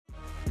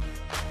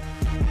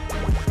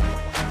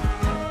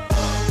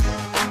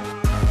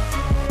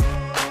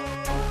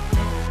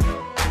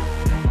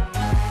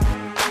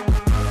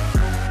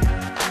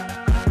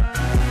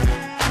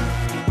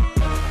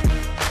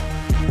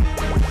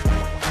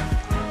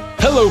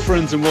Hello,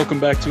 friends, and welcome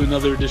back to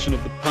another edition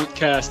of the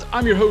Puntcast.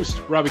 I'm your host,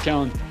 Robby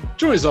Callen,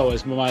 joined as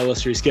always by my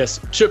illustrious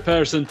guest, Chip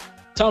Patterson.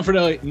 Tom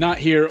Fornelli, not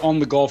here on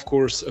the golf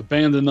course,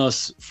 abandoned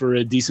us for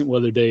a decent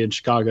weather day in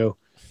Chicago.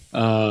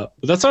 But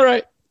that's all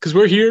right, because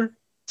we're here.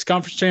 It's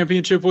conference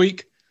championship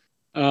week.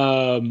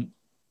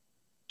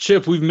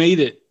 Chip, we've made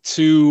it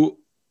to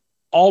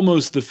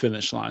almost the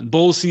finish line.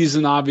 Bowl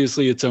season,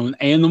 obviously, its own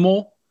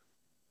animal,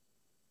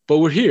 but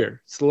we're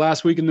here. It's the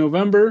last week in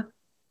November,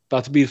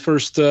 about to be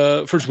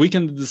the first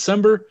weekend of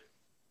December.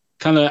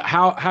 Kind of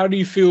how do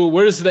you feel?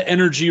 Where's the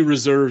energy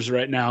reserves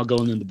right now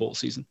going into bowl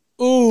season?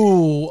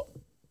 Ooh,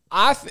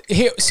 I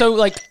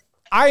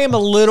am a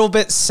little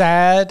bit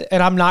sad,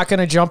 and I'm not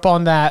going to jump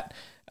on that.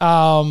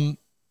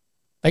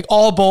 Like,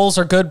 all bowls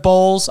are good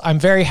bowls. I'm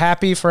very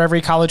happy for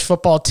every college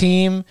football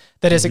team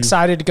that is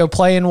excited to go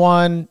play in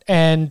one,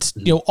 and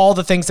all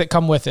the things that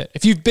come with it.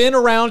 If you've been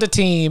around a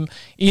team,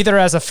 either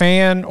as a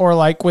fan or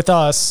like with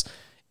us,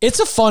 it's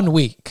a fun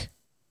week.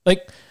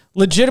 Like,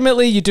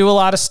 legitimately, you do a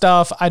lot of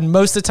stuff, and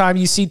most of the time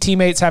you see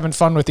teammates having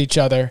fun with each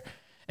other.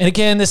 And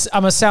again,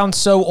 I'm going to sound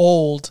so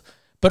old,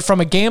 but from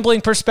a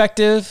gambling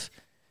perspective,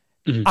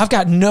 I've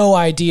got no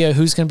idea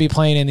who's going to be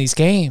playing in these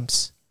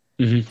games.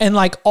 And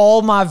like,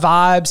 all my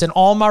vibes and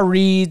all my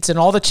reads and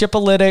all the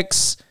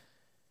chipalytics,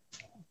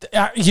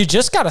 you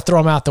just got to throw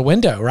them out the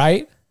window,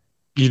 right?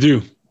 You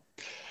do.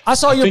 I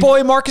saw your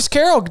boy Marcus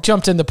Carroll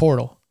jumped in the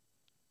portal.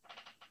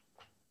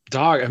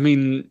 Dog, I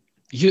mean,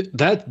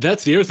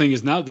 that's the other thing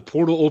is now the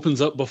portal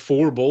opens up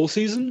before bowl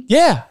season.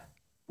 Yeah.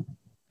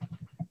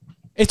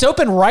 It's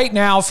open right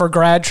now for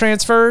grad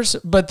transfers,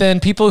 but then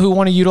people who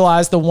want to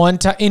utilize the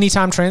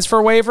anytime transfer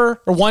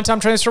waiver or one-time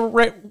transfer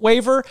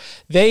waiver,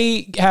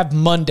 they have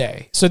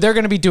Monday. So they're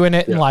going to be doing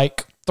it in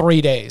like 3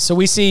 days. So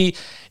we see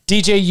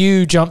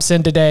DJU jumps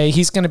in today.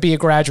 He's going to be a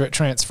graduate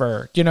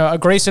transfer. A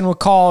Grayson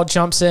McCall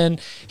jumps in.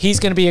 He's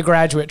going to be a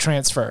graduate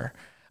transfer.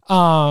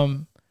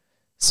 So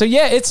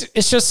yeah,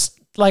 it's just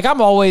like,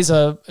 I'm always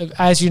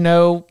as you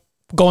know,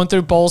 going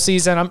through bowl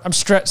season, I'm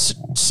stretched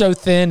so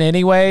thin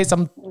anyways.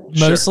 I'm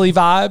mostly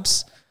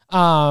vibes.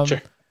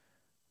 But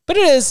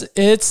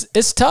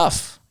it's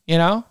tough,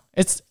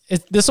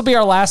 this will be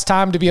our last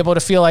time to be able to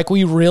feel like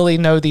we really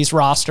know these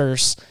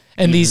rosters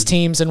and these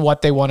teams and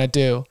what they want to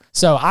do.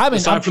 So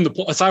aside from the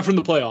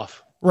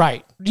playoff.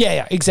 Right.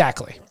 Yeah,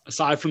 exactly.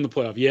 Aside from the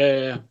playoff.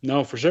 Yeah.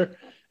 No, for sure.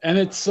 And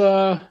it's,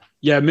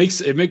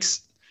 it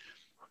makes,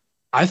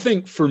 I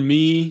think for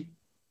me,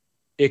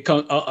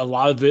 a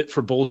lot of it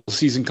for bowl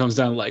season comes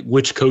down to like,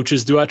 which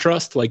coaches do I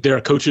trust? Like, there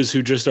are coaches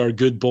who just are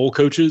good bowl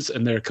coaches,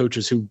 and there are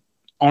coaches who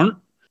aren't.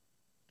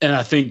 And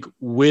I think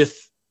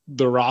with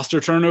the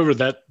roster turnover,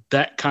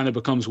 that kind of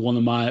becomes one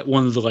of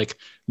the like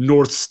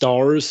North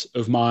Stars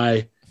of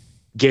my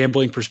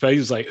gambling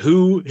perspectives. Like,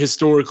 who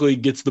historically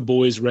gets the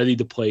boys ready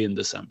to play in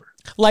December?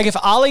 Like, if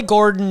Ollie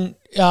Gordon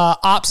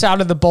opts out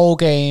of the bowl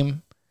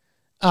game,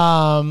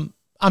 I'm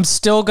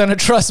still going to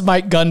trust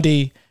Mike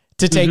Gundy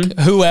to take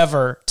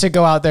whoever to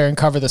go out there and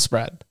cover the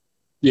spread.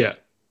 Yeah.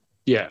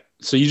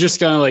 So you just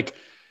kind of like,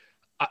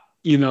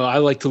 I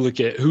like to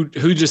look at who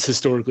just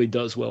historically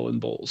does well in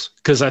bowls.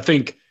 Because I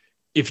think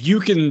if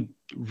you can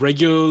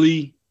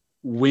regularly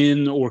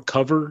win or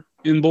cover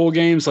in bowl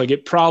games, like,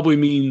 it probably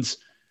means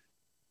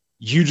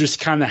you just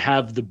kind of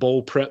have the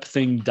bowl prep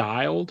thing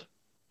dialed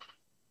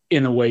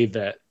in a way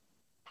that,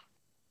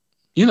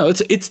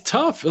 it's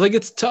tough. Like,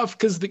 it's tough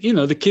because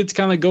the kids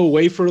kind of go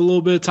away for a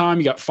little bit of time.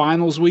 You got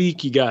finals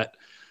week. You got,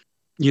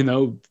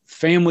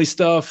 family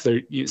stuff.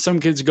 Some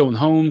kids are going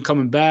home,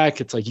 coming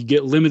back. It's like you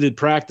get limited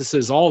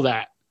practices, all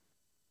that.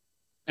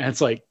 And it's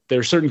like there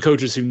are certain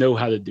coaches who know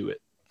how to do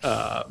it.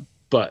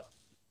 But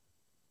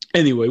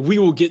anyway, we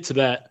will get to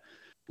that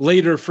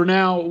later. For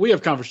now, we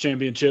have conference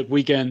championship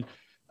weekend.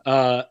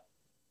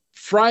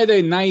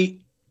 Friday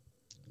night,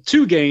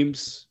 2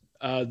 games.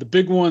 The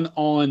big one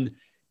on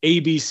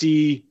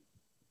ABC,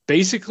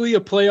 basically a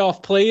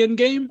playoff play-in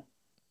game.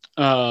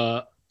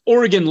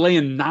 Oregon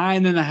laying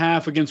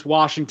 9.5 against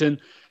Washington,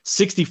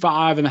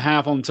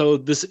 65.5 on total.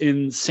 This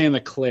in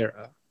Santa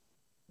Clara.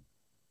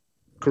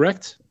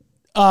 Correct?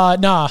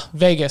 Nah,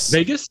 Vegas.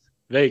 Vegas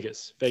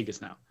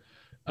now.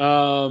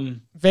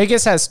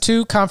 Vegas has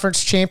 2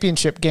 conference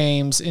championship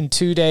games in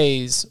 2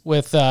 days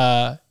with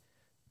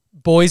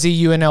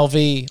Boise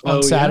UNLV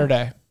on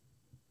Saturday.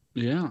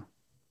 Yeah.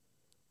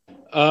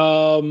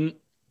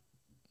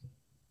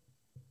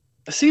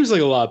 It seems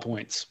like a lot of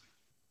points.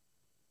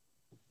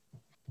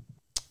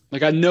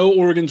 Like, I know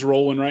Oregon's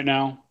rolling right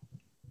now,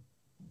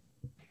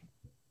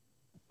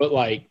 but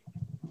like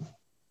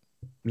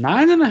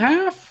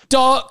 9.5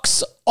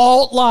 Ducks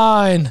alt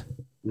line.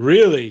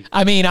 Really?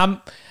 I mean,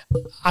 I'm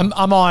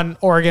on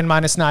Oregon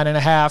minus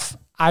 9.5.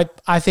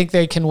 I think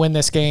they can win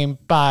this game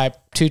by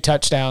 2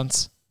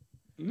 touchdowns.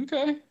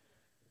 Okay.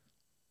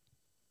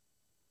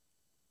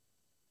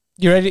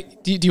 You ready?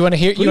 Do you want to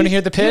hear? Please. You want to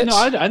hear the pitch?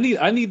 Yeah, no,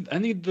 I need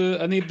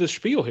the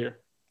spiel here.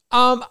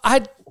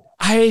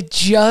 I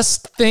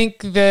just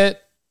think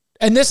that,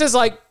 and this is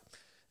like,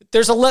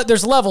 there's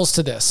levels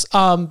to this.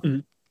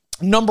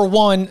 Number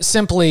one,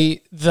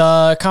 simply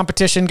the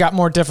competition got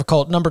more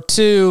difficult. Number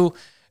two,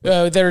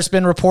 there's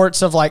been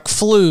reports of like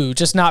flu,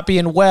 just not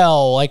being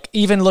well, like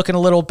even looking a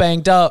little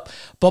banged up.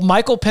 But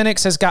Michael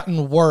Penix has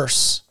gotten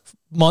worse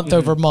month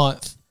over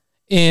month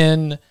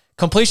in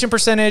completion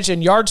percentage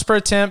and yards per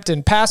attempt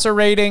and passer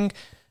rating.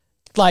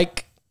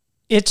 Like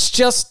it's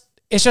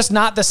just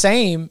not the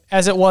same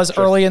as it was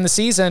early in the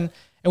season.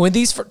 And when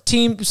these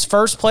teams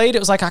first played, it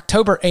was like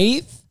October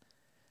 8th.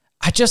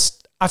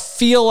 I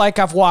feel like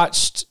I've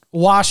watched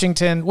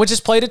Washington, which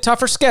has played a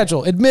tougher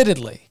schedule,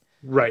 admittedly.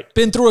 Right.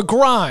 Been through a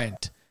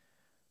grind.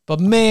 But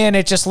man,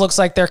 it just looks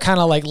like they're kind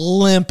of like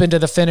limp into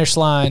the finish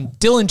line.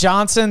 Dylan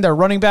Johnson, their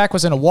running back,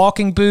 was in a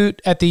walking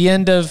boot at the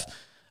end of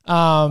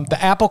the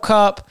Apple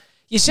Cup.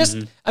 It's just,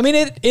 I mean,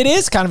 it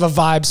is kind of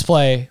a vibes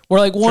play where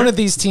like one of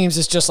these teams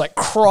is just like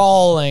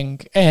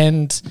crawling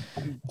and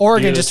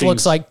Oregon just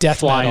looks like death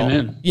flying metal.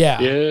 In. Yeah.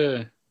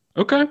 Yeah.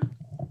 Okay.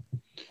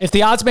 If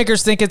the odds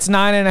makers think it's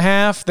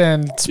 9.5,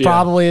 then it's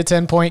probably a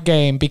 10-point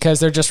game because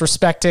they're just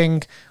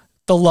respecting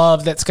the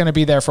love that's going to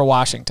be there for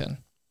Washington.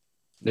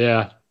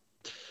 Yeah.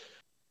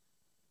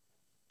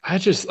 I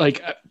just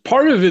like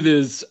part of it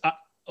is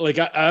like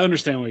I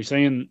understand what you're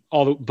saying,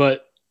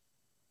 but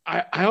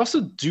I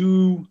also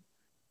do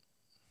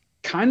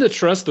kind of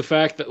trust the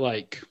fact that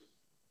like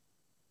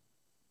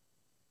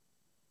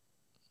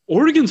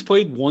Oregon's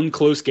played one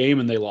close game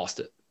and they lost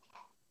it.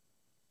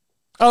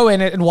 Oh,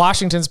 and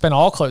Washington's been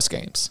all close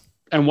games.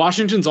 And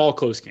Washington's all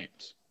close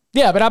games.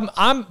 Yeah, but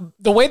I'm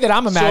the way that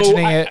I'm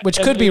imagining it, which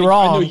could be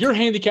wrong. I know you're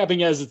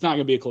handicapping as it's not going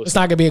to be a close game. It's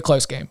not going to be a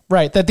close game.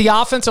 Right. That the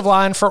offensive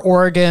line for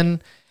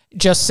Oregon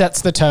just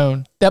sets the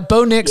tone. That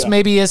Bo Nix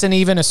maybe isn't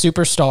even a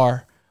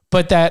superstar,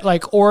 but that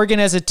like Oregon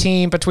as a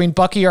team between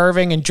Bucky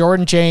Irving and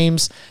Jordan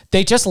James,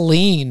 they just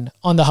lean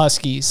on the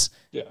Huskies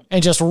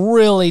and just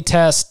really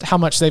test how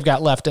much they've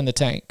got left in the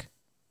tank.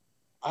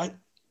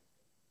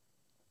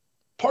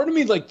 Part of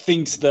me like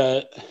thinks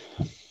that,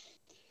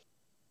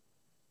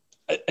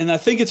 and I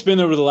think it's been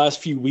over the last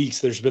few weeks,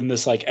 there's been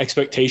this like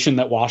expectation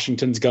that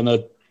Washington's going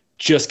to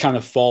just kind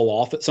of fall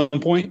off at some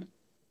point.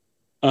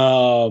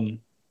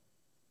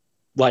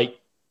 Like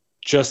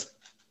just,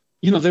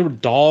 they were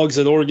dogs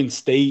at Oregon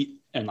State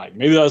and like,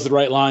 maybe that was the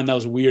right line. That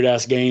was a weird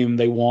ass game.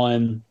 They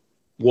won,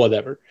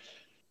 whatever.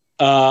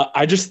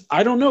 I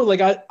don't know.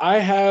 Like I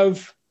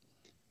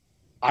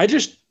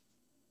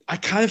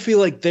kind of feel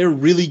like they're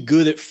really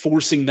good at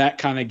forcing that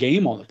kind of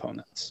game on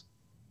opponents.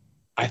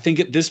 I think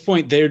at this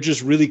point, they're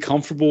just really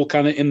comfortable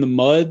kind of in the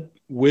mud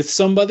with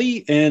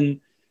somebody, and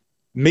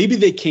maybe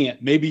they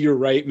can't. Maybe you're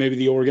right. Maybe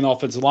the Oregon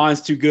offensive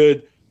line's too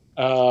good.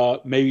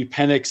 Maybe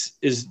Penix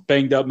is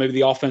banged up. Maybe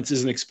the offense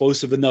isn't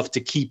explosive enough to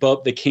keep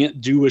up. They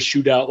can't do a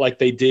shootout like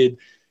they did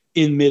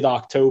in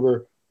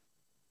mid-October.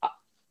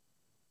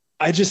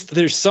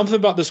 There's something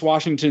about this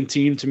Washington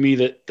team to me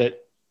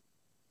that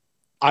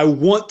I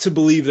want to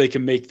believe they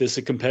can make this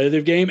a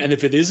competitive game. And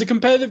if it is a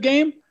competitive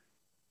game,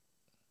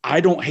 I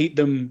don't hate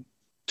them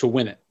to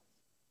win it.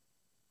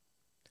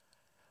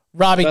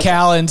 Robbie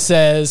Callan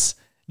says,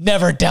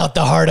 never doubt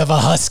the heart of a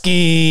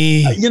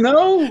Husky.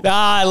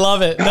 I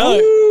love it.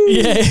 No.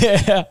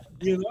 Yeah.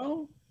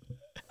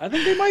 I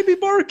think they might be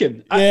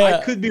barking.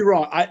 I could be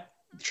wrong.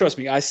 Trust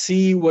me, I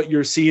see what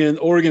you're seeing.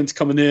 Oregon's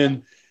coming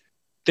in.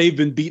 They've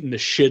been beating the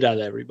shit out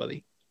of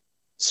everybody.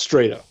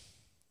 Straight up.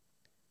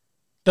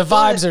 The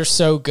vibes are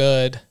so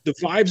good. The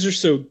vibes are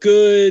so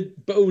good.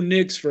 Bo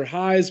Nix for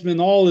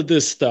Heisman, all of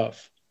this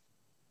stuff.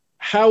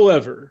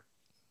 However,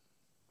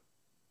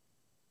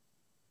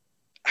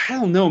 I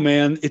don't know,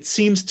 man. It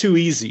seems too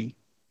easy.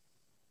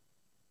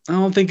 I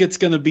don't think it's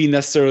going to be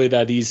necessarily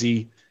that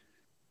easy.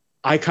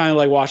 I kind of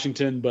like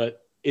Washington,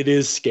 but it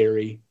is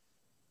scary.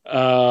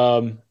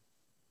 Kind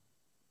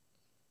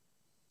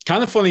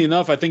of funny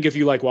enough, I think if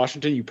you like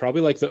Washington, you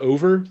probably like the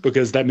over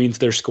because that means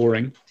they're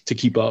scoring to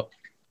keep up.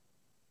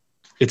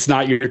 It's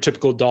not your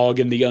typical dog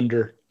in the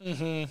under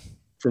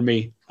for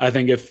me. I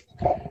think if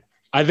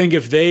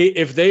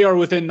they are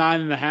within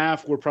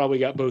 9.5, we're probably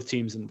got both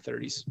teams in the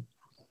 30s.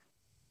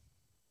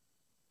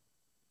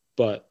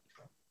 But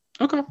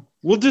okay,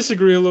 we'll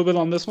disagree a little bit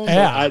on this one.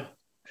 Yeah.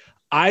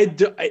 I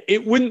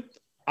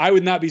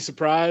would not be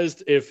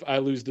surprised if I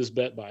lose this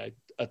bet by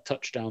a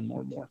touchdown more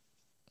and more.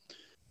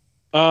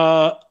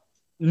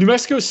 New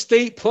Mexico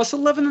State plus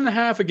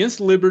 11.5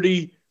 against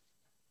Liberty.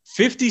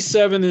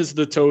 57 is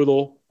the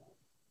total.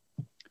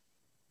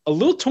 A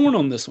little torn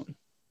on this one.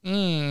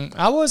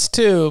 I was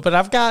too, but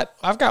I've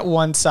got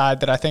one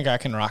side that I think I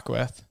can rock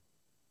with.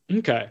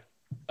 Okay.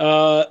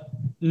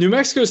 New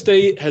Mexico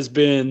State has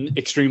been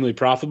extremely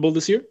profitable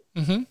this year.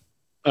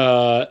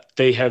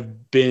 They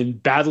have been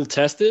battle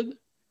tested.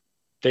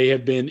 They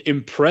have been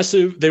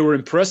impressive. They were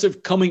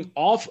impressive coming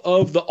off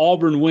of the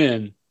Auburn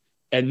win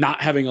and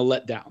not having a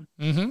letdown.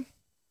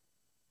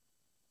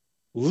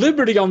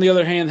 Liberty, on the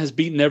other hand, has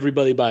beaten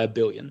everybody by 1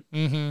 billion.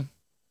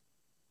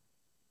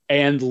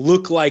 And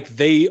look like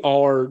they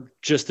are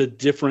just a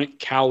different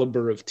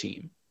caliber of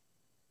team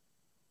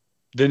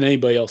than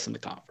anybody else in the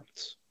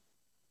conference.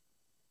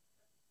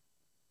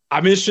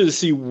 I'm interested to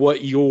see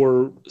what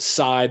your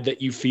side that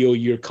you feel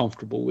you're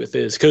comfortable with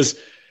is, because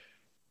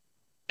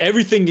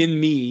everything in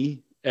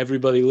me,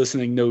 everybody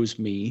listening knows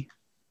me,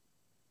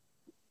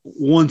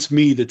 wants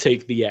me to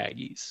take the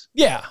Aggies.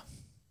 Yeah.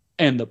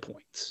 And the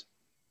points.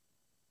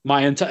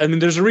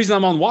 There's a reason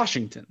I'm on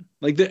Washington.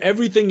 Like,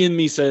 everything in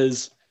me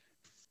says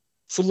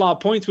it's a lot of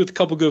points with a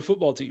couple good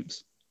football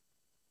teams.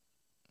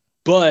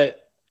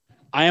 But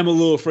I am a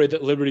little afraid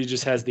that Liberty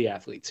just has the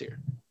athletes here.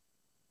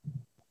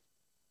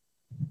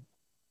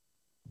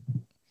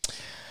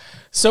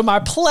 So my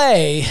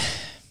play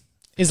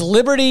is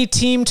Liberty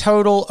team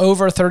total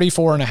over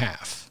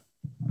 34.5.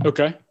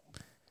 Okay.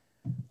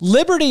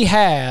 Liberty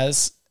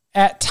has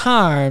at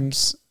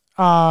times,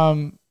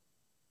 but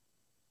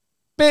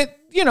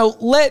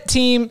let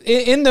team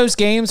in those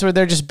games where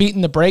they're just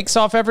beating the brakes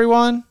off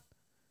everyone.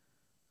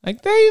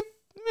 Like they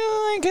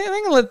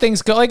can let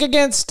things go. Like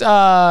against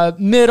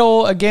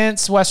Middle,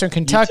 against Western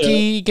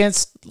Kentucky,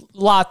 against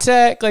La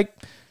Tech, like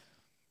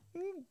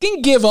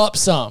can give up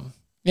some,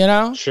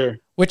 Sure.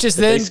 Which is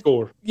if then they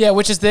score. Yeah,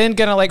 which is then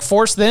gonna like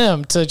force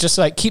them to just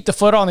like keep the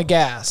foot on the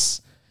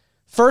gas.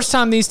 First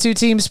time these two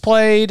teams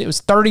played, it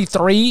was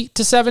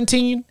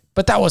 33-17,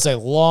 but that was a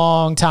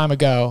long time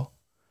ago.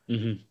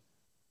 Mm-hmm.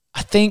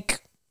 I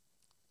think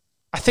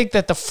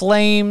that the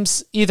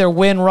Flames either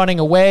win running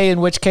away, in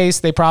which case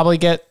they probably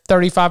get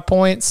 35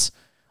 points,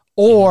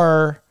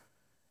 or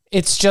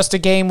it's just a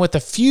game with a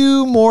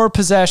few more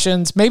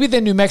possessions, maybe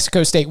than New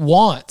Mexico State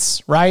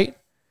wants, right?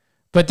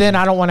 But then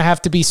I don't want to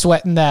have to be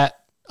sweating that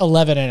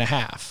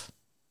 11.5.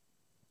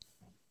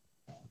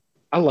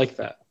 I like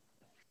that.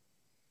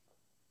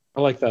 I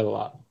like that a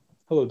lot.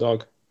 Hello,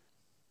 dog.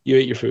 You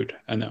ate your food.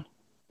 I know.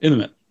 In a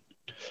minute.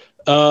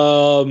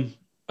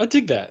 I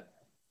dig that.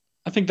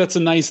 I think that's a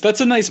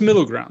nice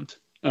middle ground.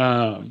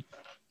 And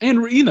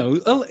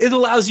it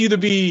allows you to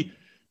be,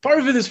 part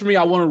of it is for me,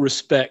 I want to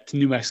respect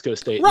New Mexico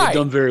State. Right. They've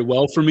done very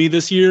well for me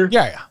this year.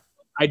 Yeah.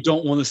 I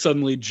don't want to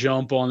suddenly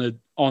jump on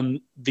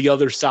the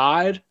other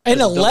side. An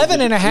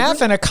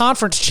 11.5 in a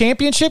conference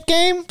championship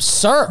game?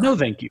 Sir. No,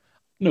 thank you.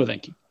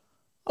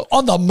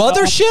 On the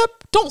mothership?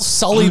 Don't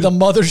sully the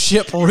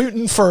mothership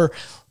rooting for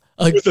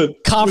a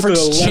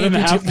conference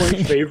championship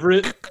point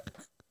favorite.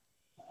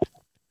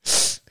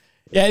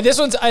 Yeah, this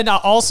one's, and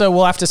also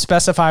we'll have to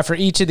specify for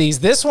each of these.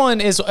 This one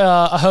is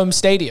a home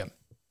stadium.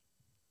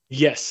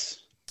 Yes.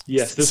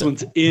 This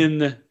one's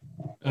in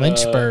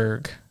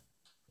Lynchburg.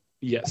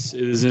 Yes,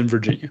 it is in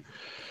Virginia.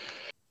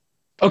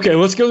 Okay,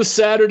 let's go to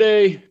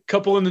Saturday.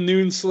 Couple in the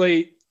noon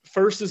slate.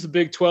 First is the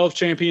Big 12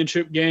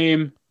 championship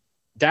game.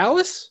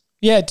 Dallas?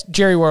 Yeah,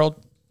 Jerry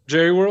World.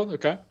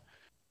 Okay.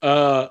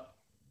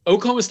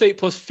 Oklahoma State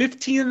plus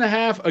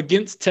 15.5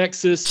 against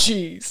Texas.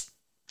 Jeez.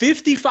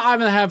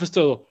 55.5 is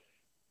total.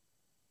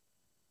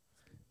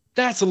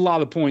 That's a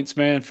lot of points,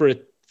 man. For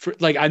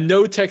I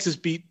know Texas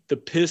beat the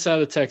piss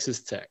out of Texas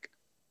Tech,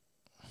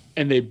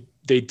 and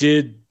they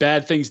did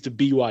bad things to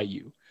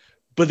BYU,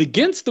 but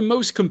against the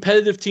most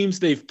competitive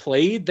teams they've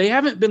played, they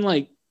haven't been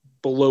like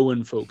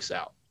blowing folks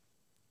out,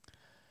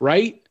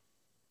 right?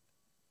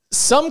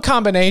 Some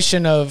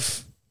combination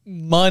of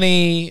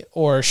money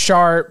or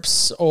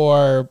sharps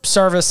or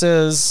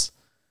services.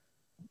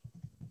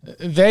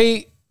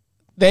 They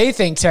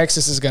think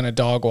Texas is going to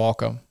dog walk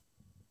them.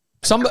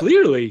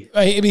 Clearly.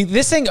 I mean,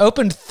 this thing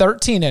opened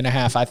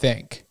 13.5, I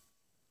think.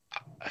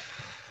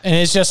 And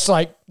it's just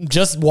like,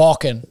 just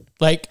walking.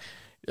 Like,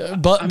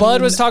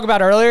 Bud was talking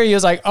about earlier. He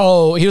was like,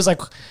 how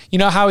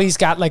he's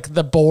got like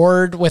the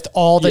board with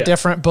all the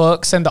different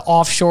books and the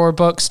offshore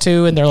books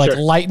too. And they're like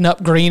lighting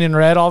up green and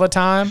red all the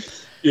time.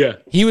 Yeah.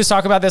 He was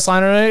talking about this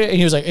line earlier and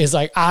he was like, his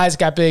like eyes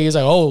got big. He's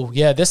like, oh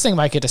yeah, this thing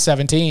might get to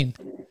 17.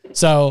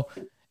 So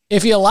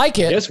if you like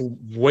it, just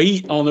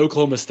wait on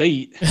Oklahoma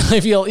State.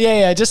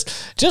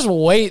 Just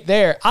wait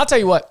there. I'll tell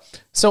you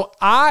what. So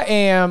I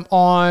am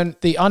on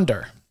the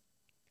under.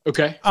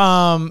 Okay.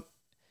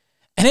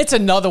 And it's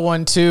another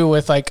one too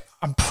with like,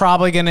 I'm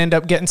probably going to end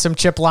up getting some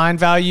chip line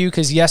value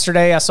because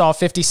yesterday I saw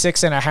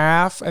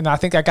 56.5 and I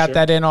think I got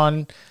that in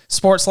on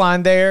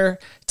Sportsline there.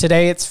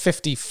 Today it's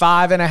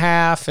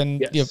 55.5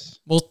 and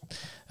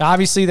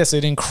obviously that's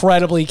an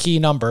incredibly key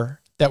number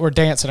that we're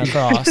dancing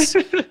across.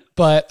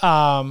 But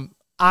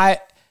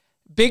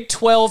Big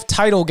 12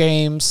 title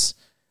games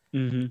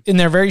in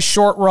their very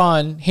short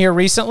run here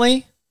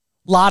recently,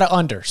 a lot of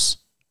unders.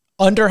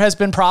 Under has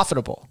been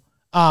profitable.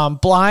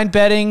 Blind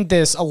betting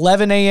this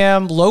 11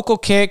 a.m. local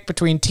kick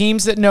between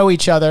teams that know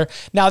each other.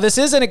 Now, this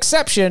is an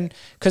exception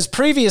because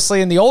previously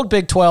in the old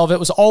Big 12, it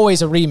was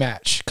always a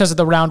rematch because of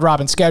the round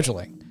robin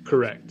scheduling.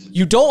 Correct.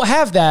 You don't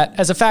have that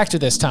as a factor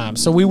this time,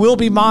 so we will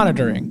be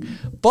monitoring.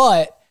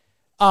 But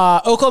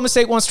Oklahoma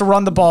State wants to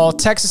run the ball.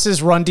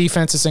 Texas's run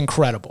defense is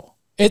incredible.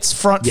 Its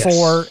front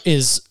four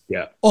is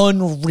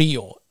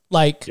unreal.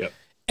 Like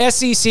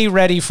SEC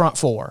ready front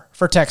four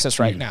for Texas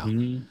right now.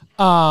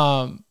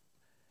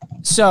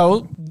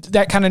 So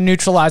that kind of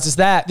neutralizes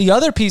that. The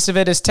other piece of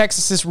it is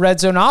Texas's red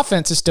zone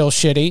offense is still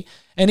shitty.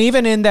 And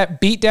even in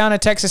that beatdown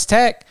at Texas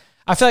Tech,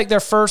 I feel like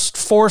their first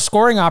 4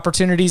 scoring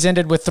opportunities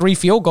ended with 3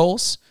 field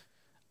goals.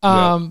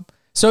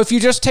 So if you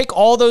just take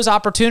all those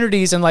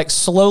opportunities and like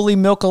slowly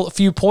milk a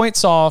few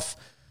points off,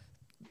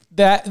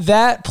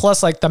 that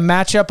plus like the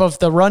matchup of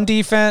the run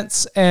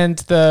defense and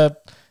the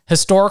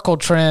historical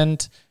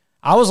trend,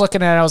 I was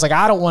looking at it, I was like,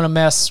 I don't want to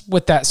mess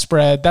with that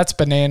spread. That's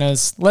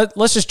bananas.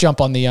 Let's just jump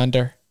on the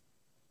under.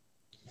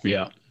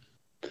 Yeah.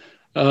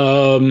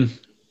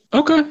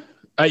 Okay.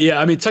 Yeah,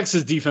 I mean,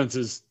 Texas defense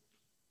is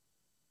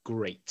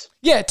great.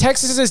 Yeah,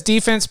 Texas's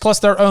defense plus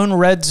their own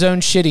red zone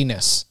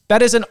shittiness.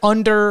 That is an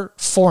under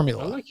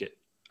formula. I like it.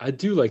 I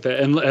do like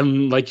that.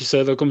 And like you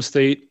said, Oklahoma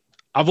State,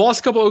 I've lost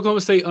a couple of Oklahoma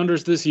State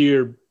unders this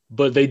year,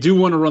 but they do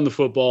want to run the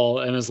football.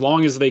 And as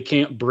long as they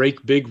can't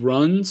break big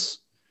runs,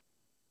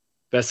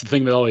 that's the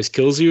thing that always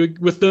kills you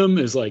with them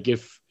is like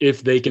if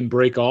they can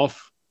break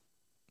off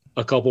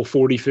a couple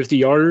 40, 50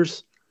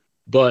 yarders,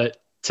 but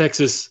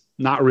Texas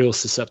not real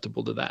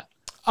susceptible to that.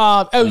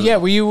 Yeah.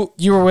 Were you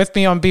were with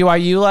me on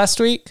BYU last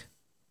week?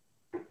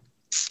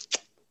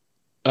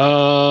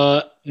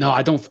 No,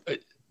 I don't.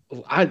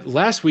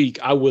 Last week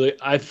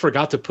I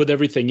forgot to put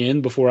everything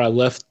in before I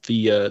left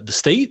the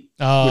state,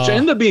 which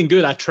ended up being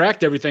good. I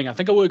tracked everything. I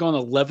think I would have gone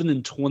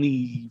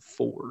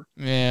 11-24.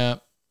 Yeah.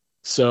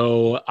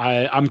 So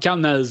I'm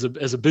counting that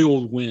as a big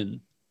old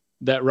win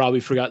that Robby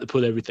forgot to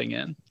put everything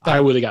in.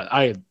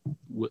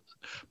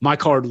 My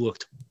card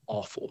looked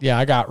awful. Yeah,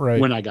 I got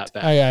right when I got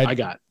back. I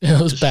got it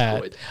was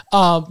destroyed. Bad.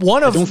 I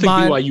don't think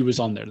BYU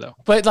was on there though.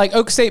 But like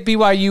Oak State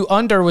BYU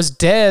under was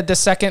dead the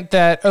second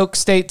that Oak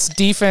State's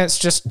defense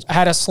just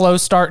had a slow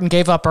start and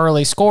gave up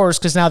early scores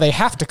because now they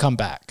have to come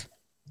back.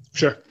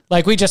 Sure.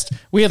 Like we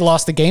had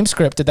lost the game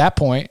script at that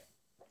point.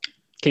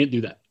 Can't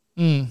do that.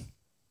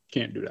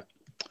 Can't do that.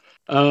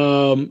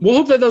 We'll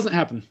hope that doesn't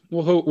happen.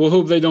 We'll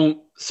hope they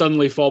don't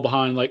suddenly fall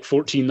behind like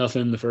 14-0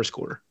 in the first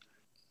quarter.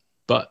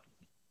 But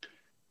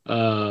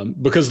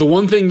because the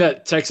one thing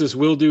that Texas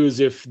will do is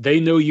if they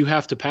know you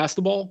have to pass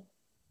the ball,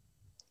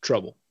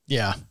 trouble.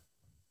 Yeah.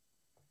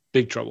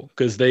 Big trouble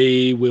because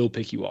they will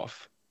pick you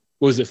off.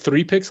 What was it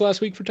 3 picks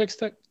last week for Texas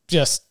Tech?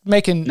 Just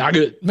making not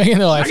good. Making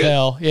their life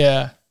hell.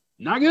 Yeah.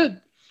 Not good.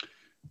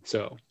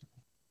 So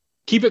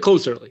keep it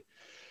close early.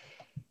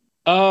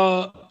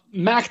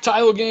 MAC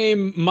title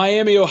game,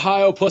 Miami,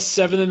 Ohio, plus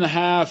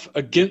 7.5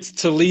 against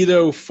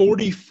Toledo.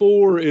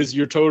 44 is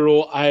your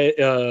total.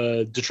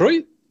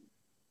 Detroit?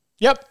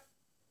 Yep.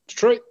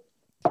 Detroit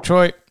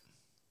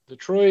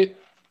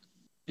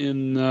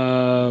in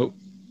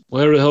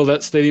whatever the hell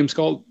that stadium's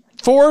called.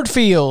 Ford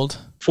Field,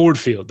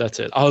 that's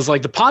it. I was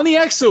like, the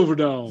Pontiac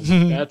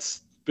Silverdome.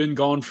 That's been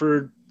gone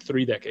for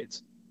 3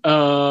 decades.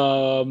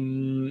 I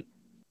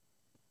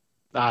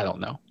don't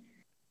know.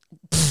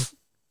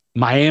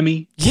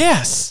 Miami?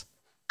 Yes.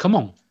 Come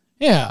on.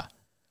 Yeah.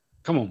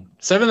 Come on.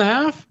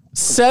 7.5?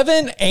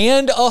 7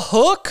 and a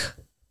hook?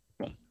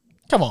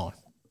 Come on.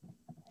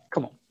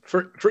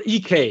 For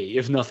EK,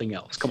 if nothing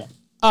else. Come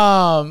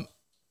on.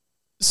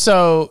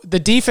 So the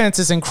defense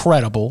is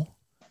incredible.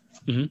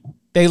 Mm-hmm.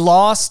 They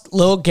lost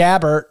Lil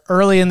Gabbert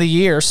early in the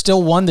year,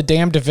 still won the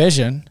damn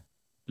division.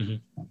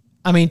 Mm-hmm.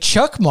 I mean,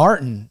 Chuck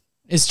Martin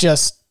is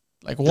just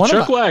like one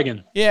Chuck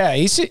wagon. Yeah,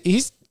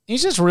 he's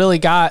just really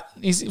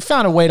he's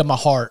found a way to my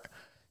heart.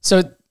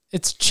 So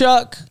it's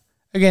Chuck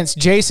against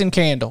Jason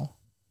Candle,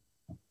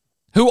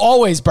 who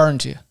always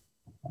burns you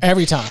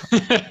every time.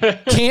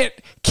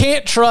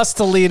 Can't trust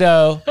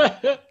Toledo.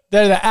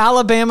 They're the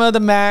Alabama of the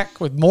MAC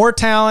with more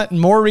talent and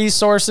more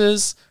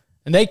resources,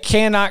 and they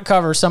cannot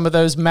cover some of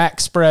those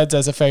MAC spreads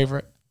as a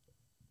favorite.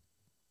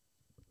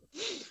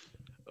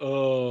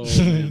 Oh,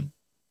 man.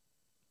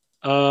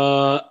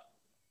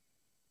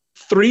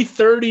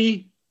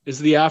 3:30 is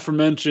the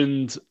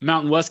aforementioned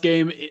Mountain West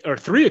game, or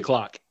 3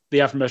 o'clock, the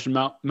aforementioned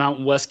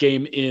Mountain West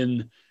game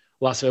in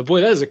Las Vegas.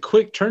 Boy, that is a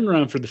quick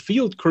turnaround for the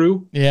field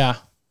crew. Yeah.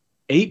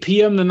 8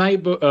 p.m.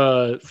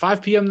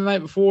 5 p.m. the night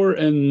before,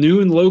 and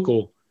noon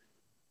local.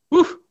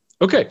 Woo.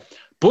 Okay.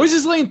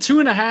 Boise's laying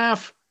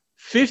 2.5.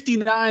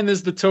 59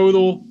 is the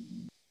total.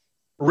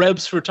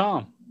 Rebs for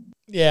Tom.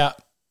 Yeah.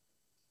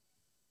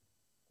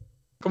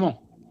 Come on.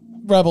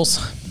 Rebels.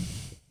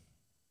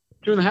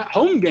 2.5.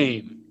 Home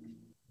game.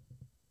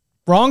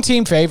 Wrong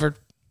team favored.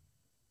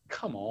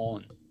 Come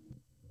on.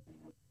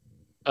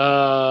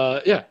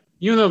 Yeah.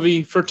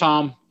 UNLV for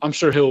Tom. I'm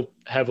sure he'll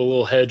have a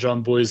little hedge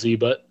on Boise,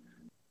 but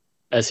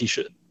as he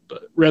should.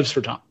 But Rebs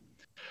for Tom.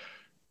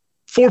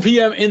 4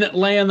 p.m. in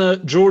Atlanta.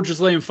 Georgia's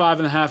laying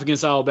 5.5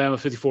 against Alabama.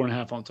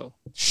 54.5 on total.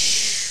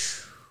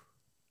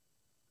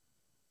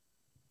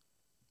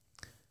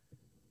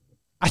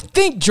 I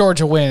think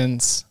Georgia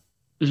wins.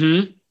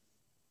 Mm-hmm.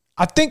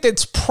 I think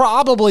it's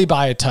probably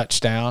by a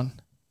touchdown.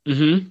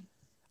 Mm-hmm.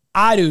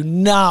 I do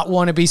not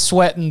want to be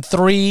sweating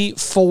 3,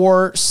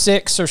 4,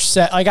 6, or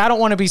 7. Like, I don't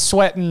want to be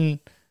sweating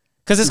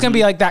because it's going to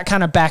be like that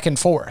kind of back and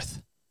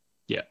forth.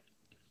 Yeah.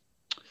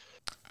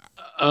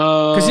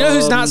 Because you know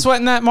who's not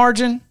sweating that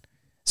margin?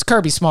 It's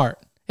Kirby Smart.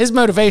 His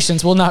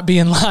motivations will not be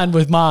in line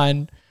with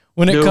mine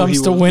when it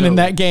comes to winning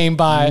that game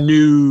by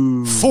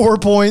 4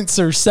 points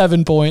or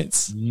 7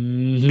 points.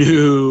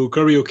 No.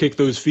 Kirby will kick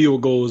those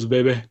field goals,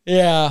 baby.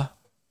 Yeah.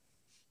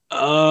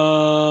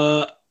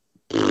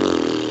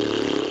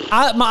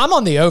 I'm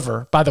on the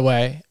over, by the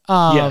way.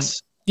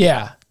 Yes.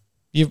 Yeah.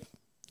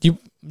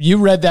 You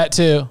read that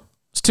too.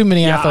 It's too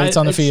many athletes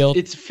on the field.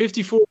 It's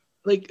 54.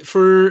 Like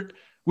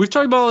we've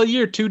talked about all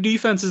year, two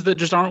defenses that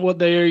just aren't what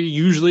they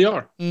usually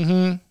are.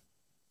 Mm-hmm.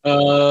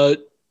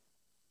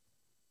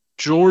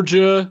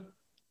 Georgia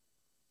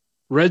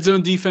red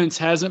zone defense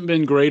hasn't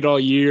been great all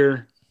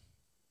year.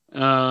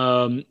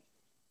 The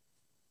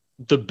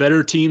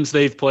better teams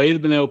they've played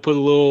have been able to put a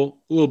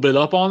little bit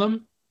up on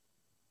them.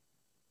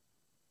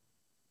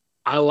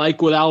 I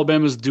like what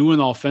Alabama's doing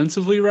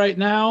offensively right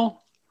now.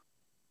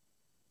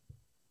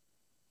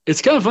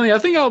 It's kind of funny. I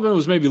think Alabama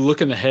was maybe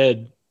looking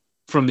ahead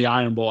from the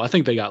Iron Bowl. I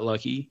think they got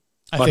lucky.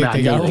 I think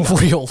they got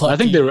real lucky. I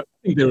think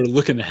they were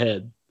looking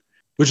ahead,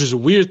 which is a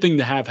weird thing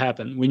to have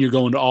happen when you're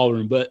going to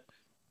Auburn. But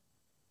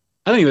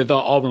I think they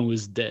thought Auburn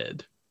was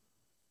dead.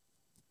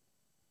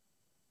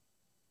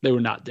 They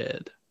were not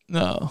dead.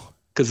 No,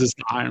 because it's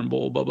the Iron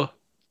Bowl, Bubba.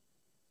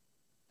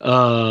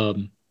 But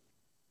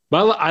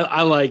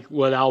I like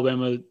what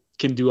Alabama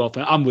can do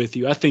offense. I'm with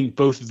you. I think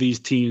both of these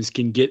teams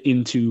can get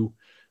into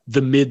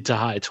the mid to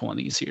high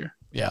 20s here.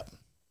 Yeah.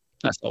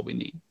 That's all we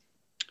need.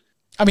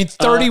 I mean,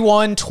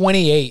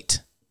 31-28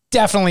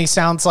 definitely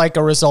sounds like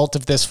a result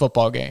of this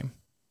football game.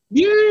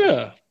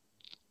 Yeah.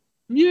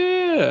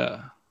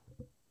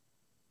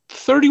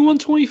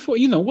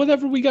 31-24,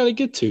 whatever we got to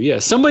get to. Yeah,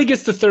 somebody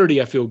gets to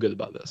 30, I feel good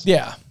about this.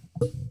 Yeah.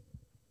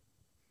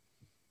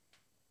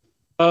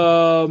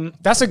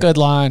 That's a good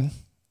line.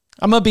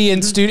 I'm going to be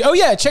in studio. Oh,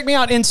 yeah. Check me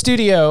out in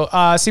studio,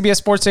 CBS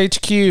Sports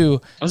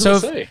HQ.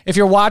 If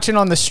you're watching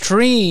on the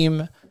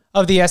stream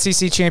of the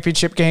SEC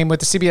championship game with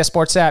the CBS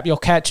Sports app, you'll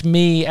catch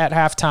me at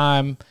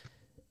halftime.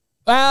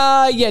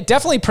 Yeah,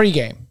 definitely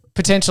pregame,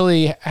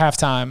 potentially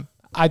halftime.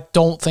 I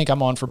don't think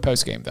I'm on for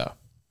postgame, though.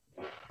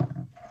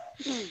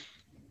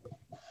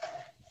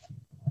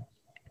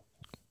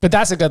 But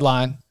that's a good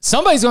line.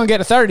 Somebody's going to get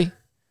to 30.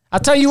 I'll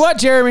tell you what,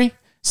 Jeremy.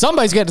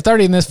 Somebody's getting to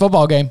 30 in this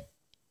football game.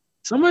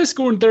 Somebody's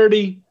scoring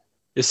 30.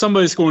 If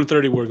somebody's scoring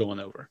 30, we're going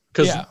over.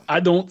 Because I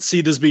don't see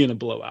this being a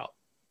blowout.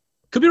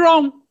 Could be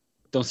wrong.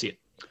 Don't see it.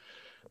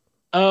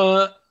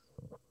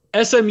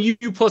 SMU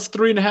plus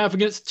 3.5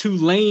 against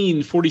Tulane.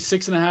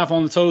 46.5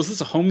 on the total. Is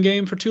this a home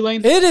game for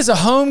Tulane? It is a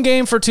home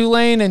game for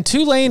Tulane, and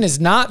Tulane is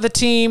not the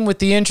team with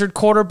the injured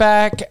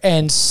quarterback,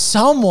 and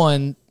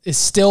someone is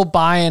still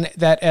buying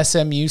that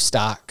SMU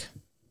stock.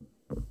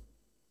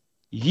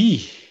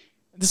 Yee.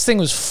 This thing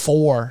was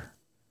 4,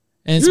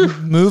 and it's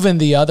moving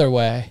the other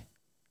way.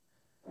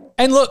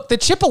 And look, the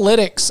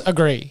Chipalytics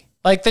agree.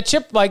 Like the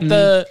chip, like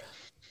the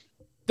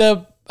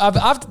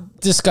I've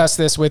discussed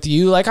this with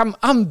you. Like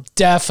I'm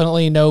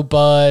definitely no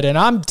Bud, and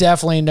I'm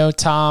definitely no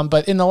Tom.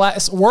 But in the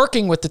last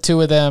working with the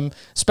two of them,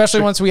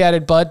 especially once we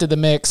added Bud to the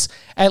mix,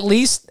 at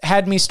least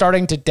had me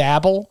starting to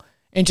dabble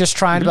and just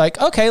trying to be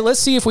like, okay, let's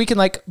see if we can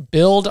like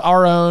build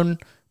our own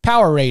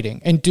power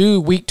rating and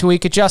do week to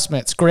week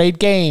adjustments, grade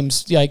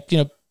games, like,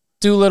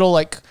 do little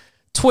like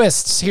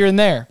twists here and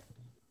there.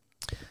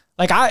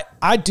 Like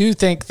I do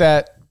think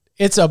that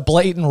it's a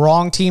blatant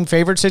wrong team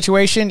favorite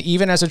situation,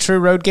 even as a true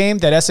road game,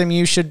 that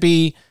SMU should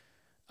be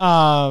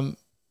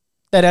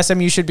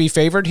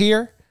favored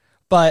here.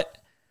 But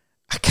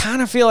I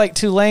kind of feel like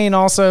Tulane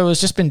also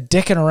has just been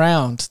dicking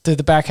around through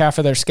the back half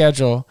of their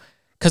schedule.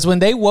 Because when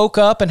they woke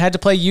up and had to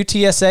play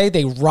UTSA,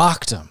 they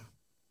rocked them.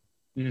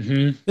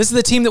 Mm-hmm. This is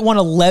the team that won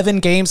 11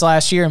 games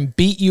last year and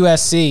beat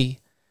USC.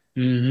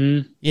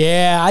 Mm-hmm.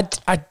 Yeah,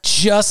 I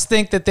just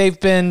think that they've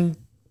been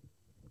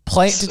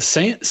playing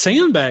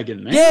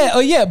sandbagging, man.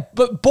 Yeah,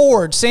 but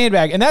bored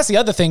sandbag, and that's the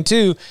other thing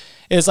too.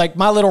 Is like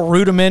my little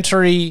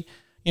rudimentary,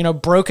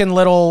 broken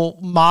little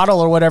model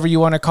or whatever you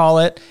want to call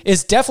it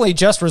is definitely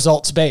just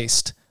results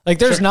based. Like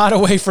there's not a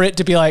way for it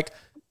to be like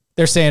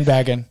they're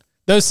sandbagging.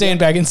 Those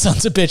sandbagging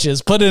sons of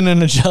bitches. Put in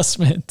an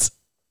adjustment.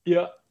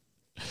 Yeah.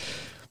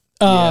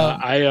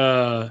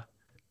 I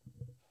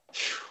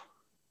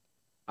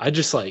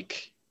just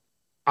like,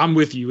 I'm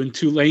with you. And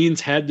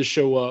Tulane's had to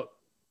show up.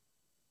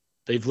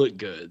 They've looked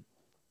good.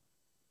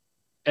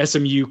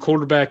 SMU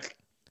quarterback.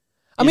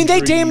 I mean,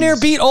 they damn near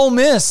beat Ole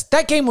Miss.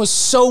 That game was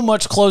so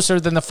much closer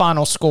than the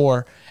final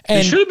score. And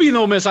it should have been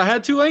Ole Miss. I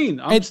had Tulane.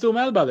 I'm still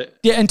mad about it.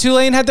 Yeah, and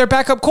Tulane had their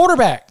backup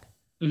quarterback.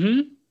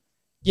 Mm-hmm.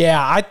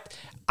 Yeah,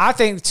 I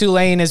think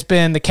Tulane has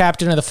been the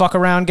captain of the fuck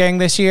around gang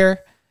this year,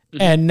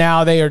 and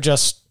now they are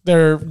just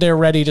they're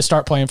ready to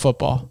start playing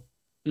football.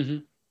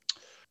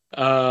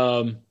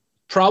 Mm-hmm.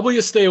 Probably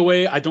a stay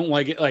away. I don't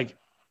like it. Like,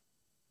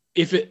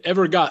 if it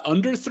ever got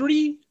under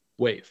 3,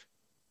 wave.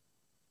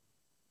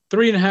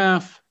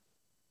 3.5.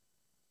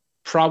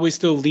 Probably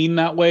still lean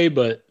that way,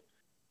 but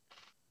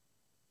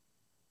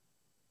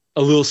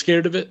a little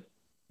scared of it.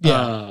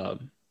 Yeah.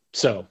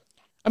 So.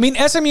 I mean,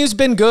 SMU's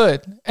been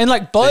good. And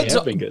like Bud's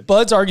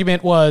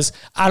argument was,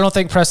 I don't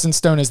think Preston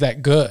Stone is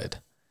that good.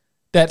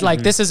 That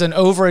like this is an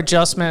over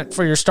adjustment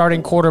for your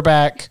starting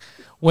quarterback,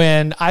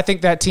 when I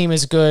think that team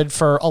is good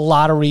for a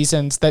lot of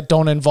reasons that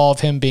don't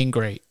involve him being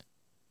great.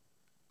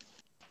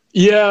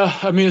 Yeah,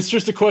 I mean, it's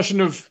just a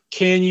question of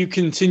can you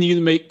continue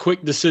to make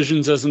quick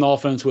decisions as an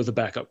offense with a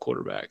backup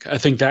quarterback? I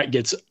think that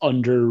gets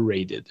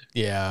underrated.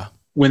 Yeah.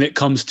 When it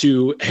comes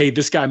to, hey,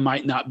 this guy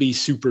might not be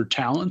super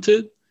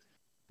talented,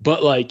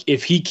 but like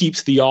if he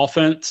keeps the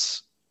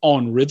offense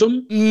on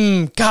rhythm,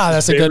 God,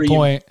 that's a good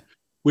point.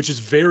 Which is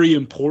very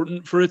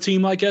important for a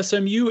team like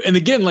SMU. And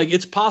again, like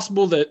it's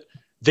possible that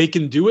they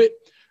can do it,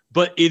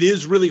 but it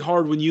is really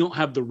hard when you don't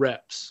have the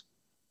reps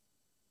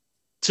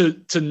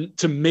to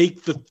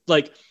make the,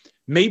 like,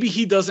 maybe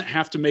he doesn't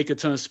have to make a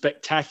ton of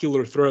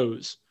spectacular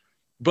throws,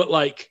 but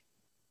like,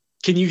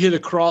 can you hit a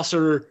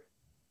crosser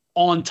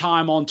on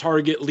time, on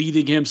target,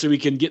 leading him so he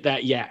can get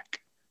that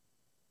yak?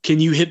 Can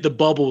you hit the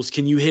bubbles?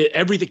 Can you hit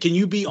everything? Can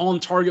you be on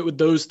target with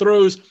those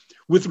throws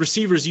with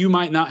receivers you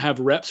might not have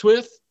reps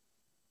with?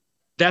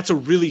 That's a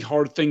really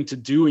hard thing to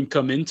do and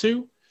come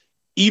into.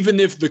 Even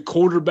if the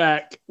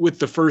quarterback with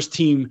the first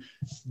team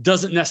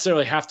doesn't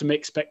necessarily have to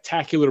make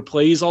spectacular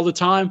plays all the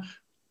time,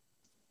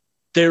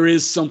 there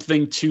is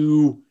something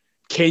to,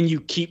 can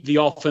you keep the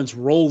offense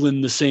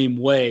rolling the same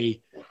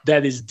way?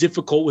 That is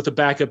difficult with a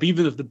backup,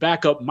 even if the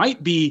backup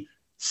might be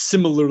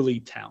similarly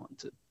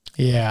talented.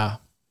 Yeah.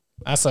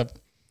 That's what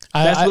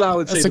I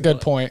would say. That's a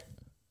good point.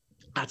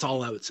 That's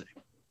all I would say.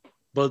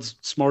 Bud's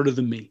smarter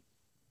than me,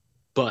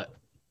 but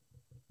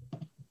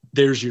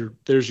there's your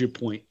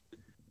point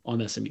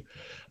on SMU.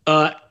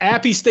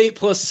 Appy State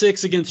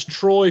 +6 against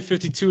Troy,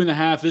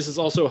 52.5. This is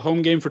also a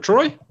home game for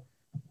Troy,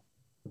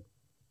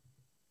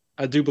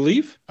 I do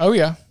believe. Oh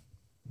yeah.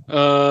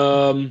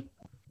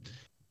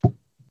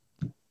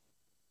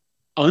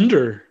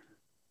 Under.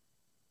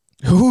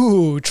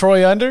 Ooh,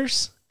 Troy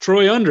unders?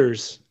 Troy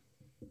unders.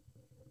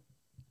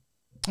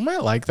 I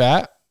might like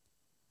that.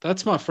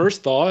 That's my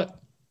first thought.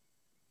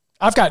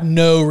 I've got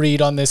no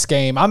read on this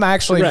game. I'm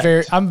actually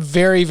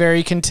very,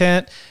 very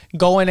content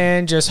going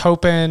in, just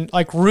hoping,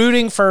 like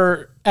rooting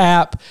for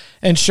App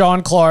and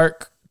Sean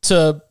Clark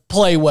to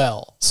play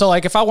well. So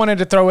like if I wanted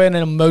to throw in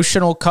an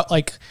emotional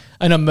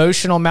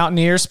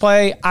Mountaineers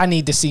play, I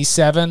need to see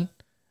 7.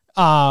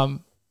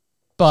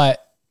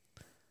 But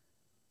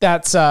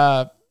that's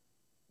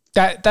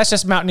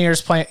just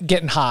Mountaineers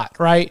getting hot,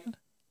 right?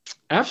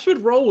 Appy's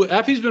been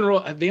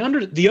rolling. The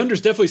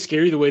under's definitely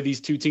scary the way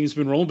these two teams have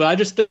been rolling, but I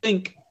just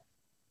think,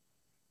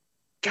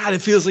 God,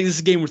 it feels like this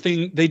is a game where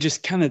they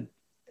just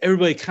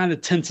everybody kind of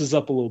tenses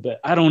up a little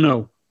bit. I don't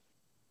know.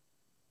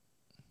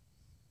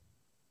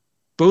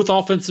 Both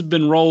offenses have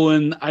been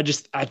rolling. I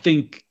just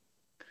think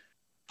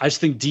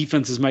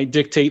defenses might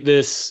dictate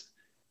this.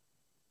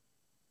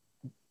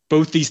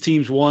 Both these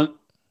teams want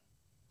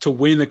to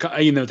win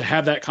to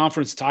have that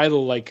conference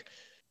title. Like,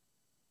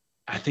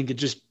 I think it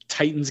just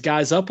tightens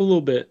guys up a little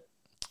bit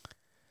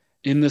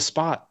in this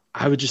spot.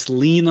 I would just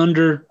lean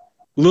under.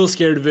 A little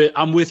scared of it.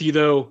 I'm with you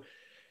though.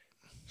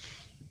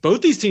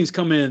 Both these teams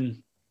come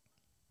in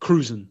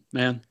cruising,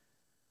 man.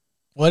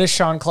 What did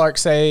Sean Clark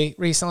say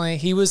recently?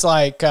 He was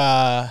like,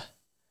 let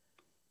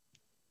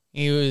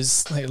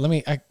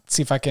me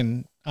see if I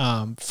can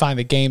find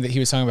the game that he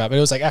was talking about. But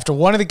it was like after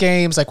one of the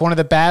games, like one of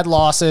the bad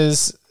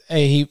losses,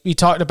 he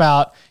talked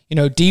about,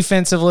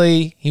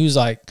 defensively, he was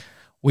like,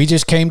 we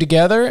just came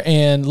together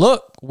and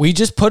look, we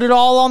just put it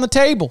all on the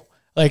table.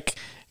 Like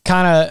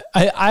I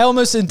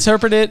almost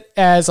interpret it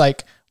as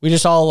like, we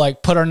just all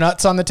like put our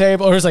nuts on the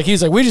table. Or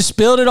he's like, we just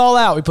spilled it all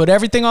out. We put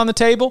everything on the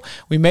table.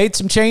 We made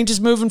some changes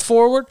moving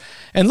forward.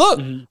 And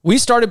look, we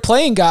started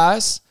playing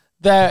guys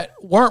that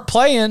weren't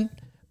playing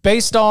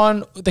based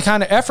on the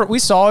kind of effort we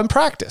saw in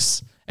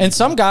practice. And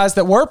some guys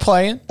that were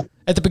playing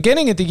at the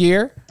beginning of the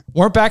year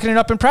weren't backing it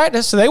up in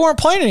practice, so they weren't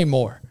playing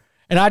anymore.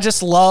 And I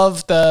just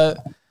love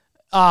the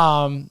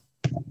I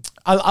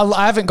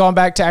haven't gone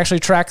back to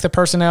actually track the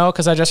personnel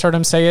because I just heard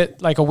him say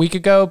it like a week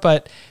ago,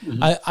 but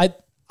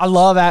I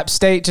love App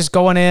State just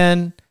going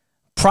in,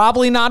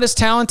 probably not as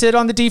talented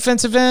on the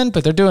defensive end,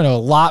 but they're doing a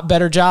lot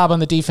better job on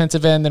the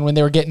defensive end than when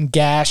they were getting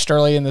gashed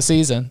early in the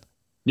season.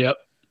 Yep.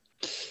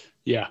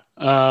 Yeah.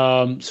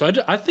 So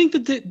I think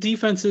the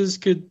defenses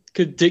could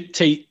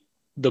dictate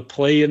the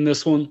play in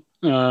this one.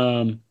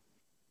 I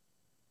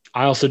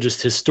also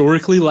just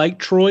historically like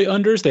Troy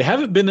unders. They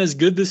haven't been as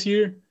good this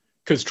year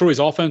because Troy's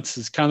offense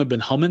has kind of been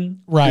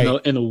humming, right,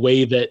 in a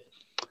way that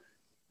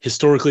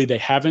historically they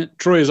haven't.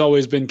 Troy has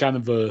always been kind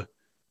of a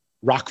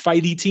rock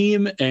fighty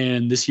team,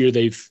 and this year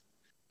they've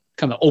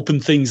kind of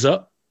opened things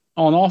up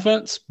on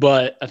offense.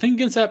 But I think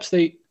against App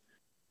State,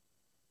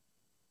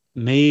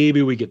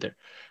 maybe we get there.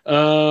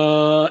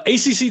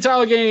 ACC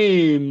title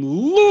game,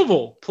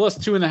 Louisville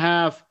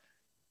 +2.5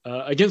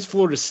 against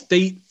Florida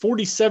State.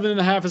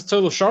 47.5 is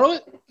total.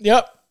 Charlotte.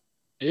 Yep.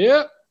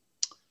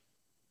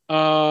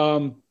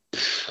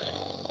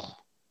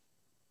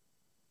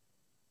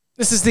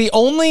 This is the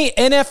only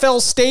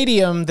NFL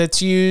stadium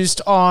that's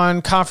used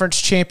on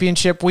conference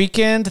championship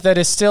weekend that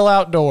is still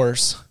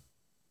outdoors.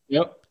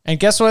 Yep. And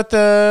guess what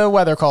the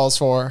weather calls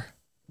for?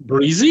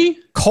 Breezy?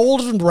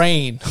 Cold and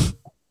rain.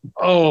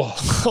 Oh,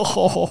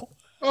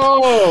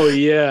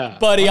 yeah.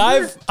 Buddy,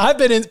 I've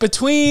been in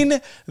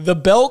between the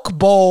Belk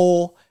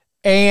Bowl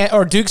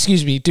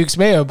Duke's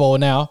Mayo Bowl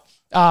now,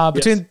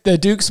 between the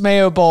Duke's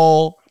Mayo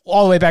Bowl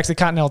all the way back to the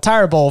Continental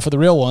Tire Bowl for the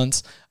real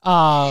ones,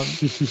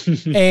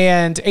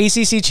 and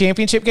ACC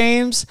championship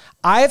games,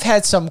 I've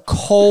had some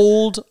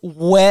cold,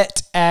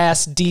 wet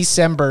ass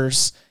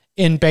Decembers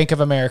in Bank of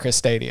America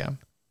Stadium.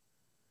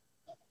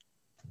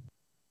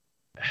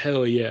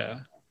 Hell yeah.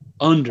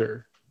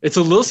 Under. It's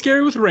a little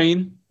scary with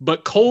rain,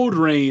 but cold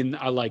rain,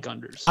 I like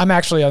unders. I'm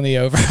actually on the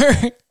over.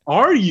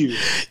 Are you?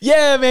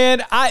 Yeah,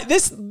 man.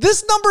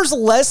 This number's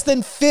less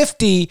than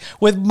 50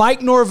 with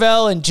Mike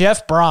Norvell and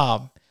Jeff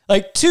Brom.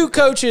 Like, two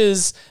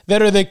coaches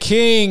that are the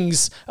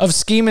kings of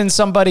scheming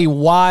somebody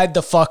wide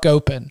the fuck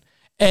open.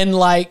 And,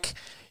 like,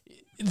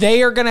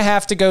 they are going to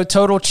have to go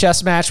total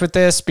chess match with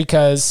this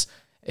because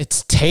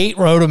it's Tate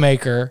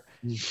Rodemaker.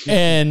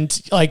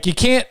 And, like, you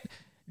can't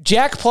 –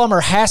 Jack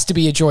Plummer has to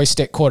be a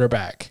joystick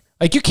quarterback.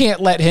 Like, you can't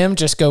let him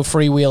just go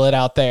freewheel it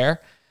out there.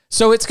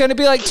 So it's going to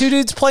be like two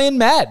dudes playing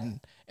Madden.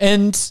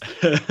 And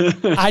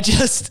I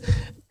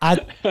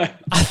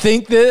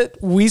think that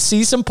we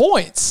see some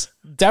points.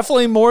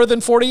 Definitely more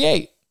than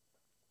 48.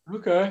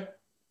 Okay.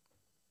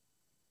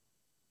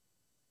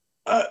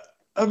 I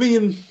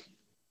mean,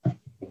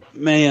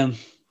 man.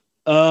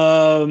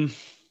 And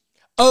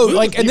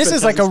this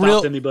is like a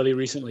real anybody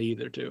recently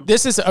either too.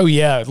 This is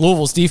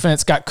Louisville's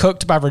defense got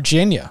cooked by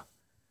Virginia.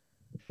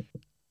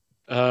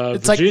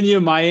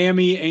 Virginia,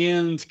 Miami,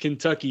 and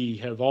Kentucky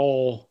have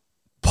all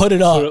put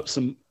up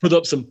some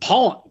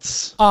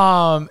points.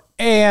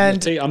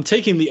 And I'm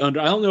taking the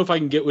under. I don't know if I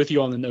can get with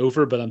you on an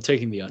over, but I'm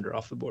taking the under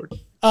off the board.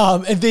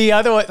 And the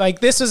other one, like,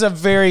 this is a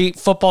very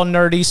football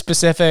nerdy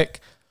specific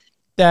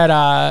that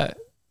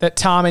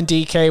Tom and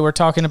DK were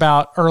talking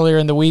about earlier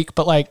in the week.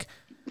 But, like,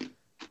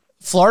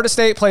 Florida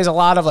State plays a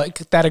lot of,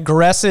 like, that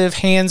aggressive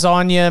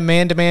hands-on you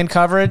man-to-man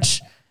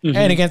coverage. Mm-hmm.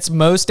 And against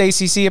most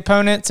ACC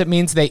opponents, it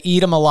means they eat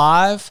them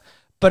alive.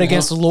 But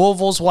against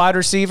Louisville's wide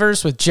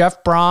receivers with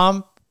Jeff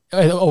Brom,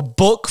 a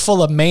book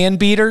full of man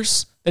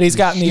beaters that he's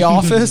got in the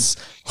office,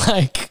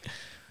 like,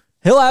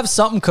 he'll have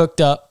something cooked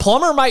up.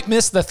 Plummer might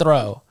miss the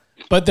throw,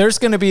 but there's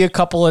going to be a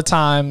couple of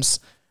times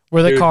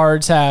where the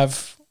Cards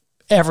have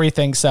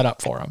everything set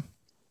up for him.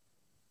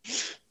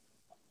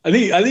 I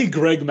think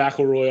Greg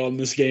McElroy on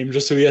this game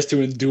just so he has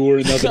to endure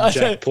another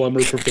Jack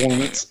Plummer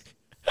performance.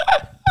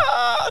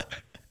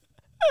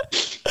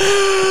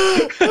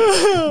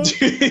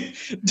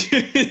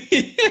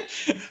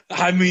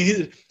 I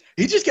mean,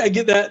 he just got to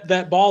get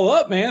that ball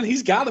up, man.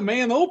 He's got a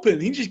man open.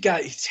 You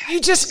gotta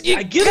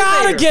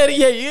get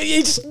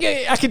it.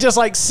 Yeah, I could just,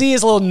 like, see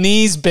his little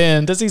knees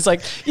bend as he's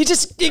like, you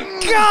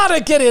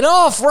gotta get it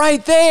off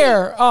right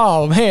there.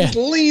 Oh man,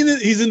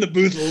 he's in the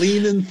booth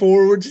leaning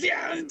forward.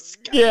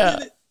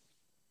 Yeah.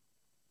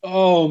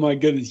 Oh my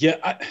goodness,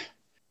 yeah.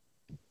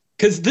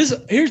 Because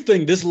here's the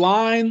thing. This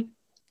line.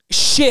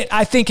 Shit,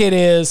 I think it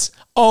is.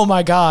 Oh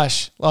my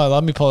gosh. Oh,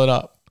 let me pull it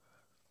up.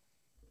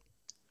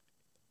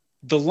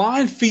 The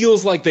line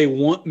feels like they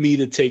want me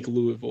to take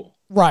Louisville.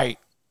 Right.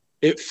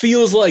 It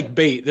feels like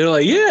bait. They're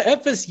like, yeah,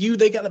 FSU,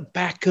 they got to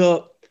back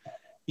up.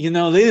 They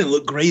didn't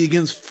look great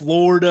against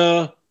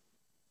Florida.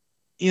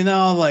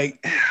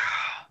 Like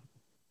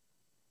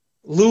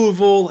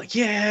Louisville, like,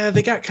 yeah,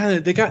 they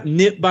got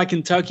nipped by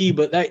Kentucky,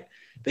 but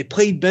they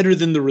played better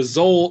than the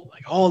result.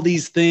 Like, all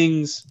these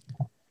things.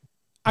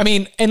 I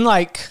mean, and,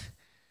 like,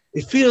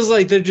 it feels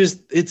like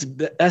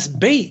that's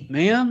bait,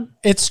 man.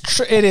 It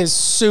is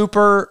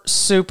super,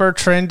 super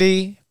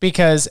trendy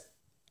because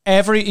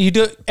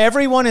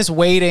everyone is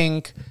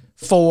waiting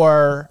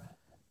for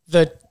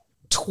the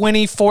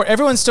 24.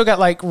 Everyone's still got,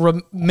 like,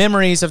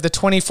 memories of the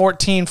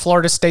 2014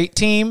 Florida State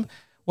team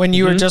when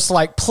you were just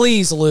like,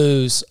 please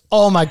lose.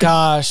 Oh my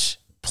gosh,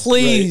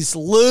 please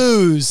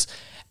lose.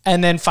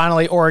 And then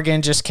finally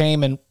Oregon just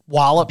came and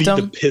walloped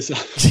them. Beat the piss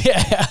out.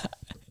 Yeah.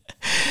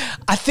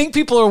 I think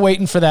people are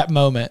waiting for that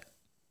moment.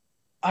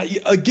 I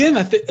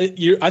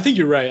think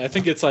you're right. I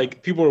think it's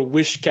like people are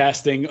wish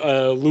casting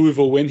a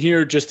Louisville win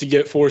here just to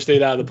get Florida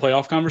State out of the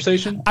playoff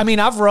conversation. I mean,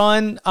 I've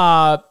run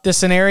the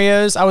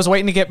scenarios. I was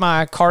waiting to get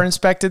my car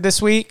inspected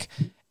this week,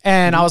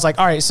 and I was like,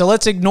 all right, so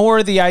let's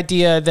ignore the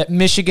idea that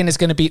Michigan is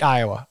going to beat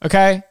Iowa.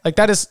 Okay, like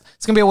it's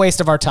going to be a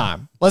waste of our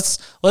time. Let's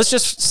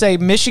just say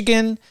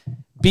Michigan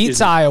beats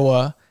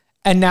Iowa.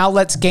 And now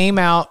let's game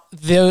out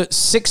the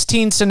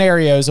 16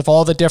 scenarios of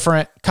all the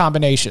different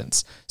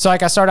combinations. So,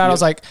 like, I started out, I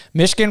was like,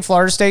 Michigan,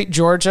 Florida State,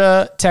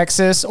 Georgia,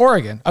 Texas,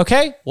 Oregon.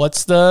 Okay,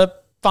 what's the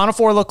Final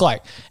Four look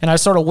like? And I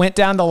sort of went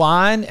down the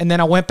line, and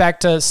then I went back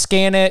to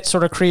scan it,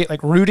 sort of create,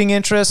 like, rooting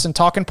interests and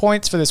talking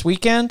points for this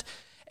weekend.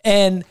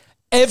 And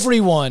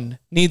everyone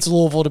needs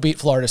Louisville to beat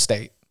Florida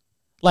State.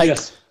 Like,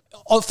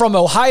 from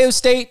Ohio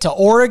State to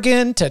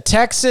Oregon to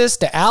Texas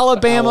to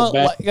Alabama.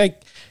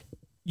 Like,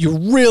 you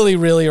really,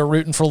 really are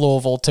rooting for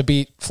Louisville to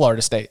beat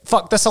Florida State.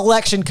 Fuck, the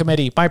selection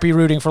committee might be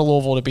rooting for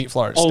Louisville to beat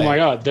Florida State. Oh, my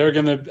God. They're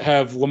going to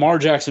have Lamar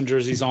Jackson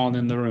jerseys on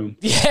in the room.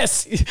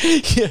 Yes.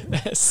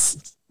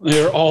 Yes.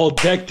 They're all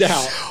decked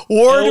out.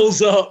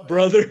 L's up,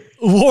 brother.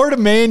 Ward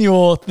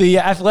Emanuel, the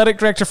athletic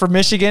director for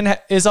Michigan,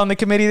 is on the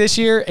committee this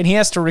year, and he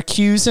has to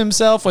recuse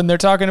himself when they're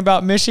talking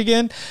about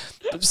Michigan.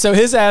 So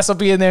his ass will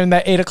be in there in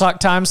that 8:00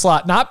 time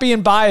slot, not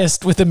being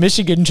biased with a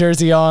Michigan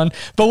jersey on,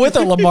 but with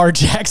a Lamar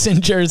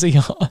Jackson jersey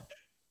on.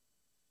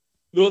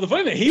 Well, the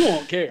funny thing, he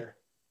won't care.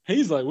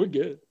 He's like, we're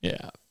good.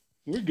 Yeah,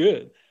 we're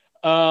good.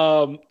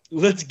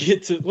 Let's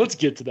get to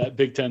that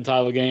Big Ten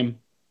title game.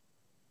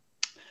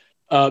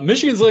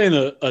 Michigan's laying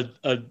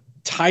a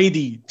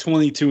tidy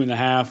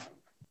 22.5.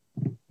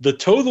 The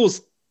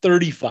total's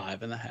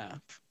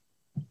 35.5.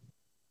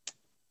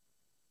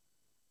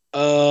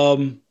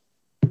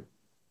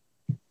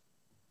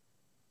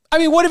 I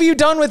mean, what have you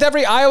done with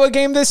every Iowa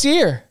game this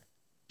year?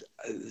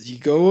 You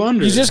go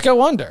under. You just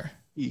go under.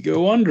 You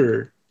go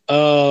under.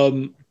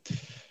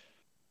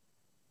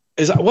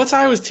 What's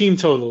Iowa's team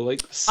total?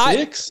 Like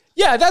 6?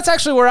 Yeah, that's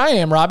actually where I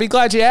am, Robbie.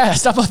 Glad you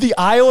asked. How about the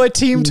Iowa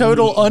team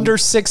total under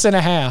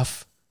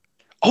 6.5?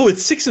 Oh,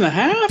 it's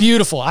 6.5?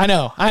 Beautiful. I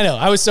know.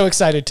 I was so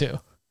excited too.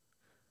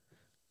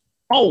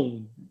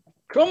 Oh,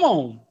 come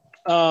on.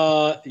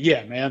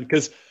 Yeah, man.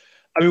 Because,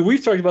 I mean,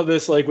 we've talked about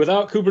this. Like,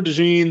 without Cooper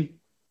DeJean,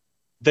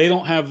 they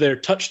don't have their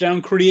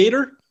touchdown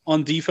creator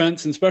on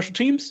defense and special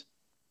teams.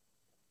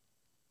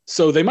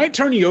 So they might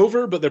turn you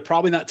over, but they're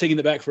probably not taking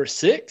it back for a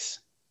 6.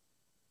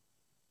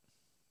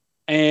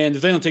 And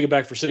if they don't take it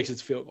back for 6,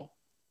 it's a field goal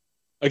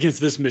against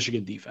this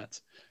Michigan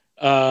defense.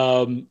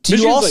 Do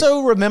you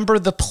also remember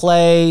the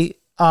play?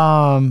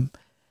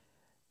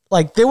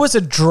 Like there was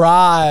a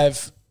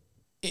drive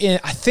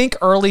in, I think,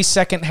 early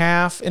second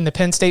half in the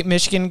Penn State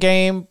Michigan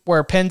game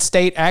where Penn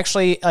State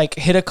actually like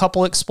hit a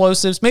couple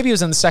explosives. Maybe it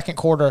was in the second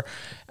quarter.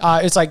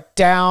 It's like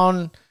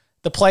down.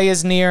 The play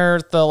is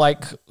near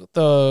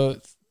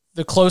the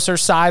closer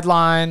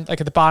sideline,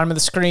 like at the bottom of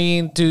the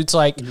screen. Dude's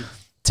like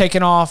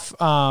taking off.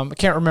 I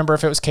can't remember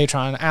if it was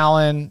Katron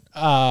Allen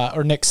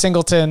or Nick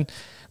Singleton,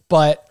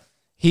 but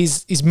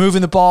he's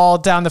moving the ball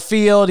down the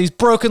field. He's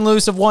broken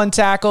loose of one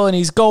tackle and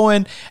he's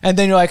going. And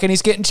then and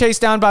he's getting chased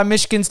down by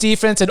Michigan's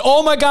defense. And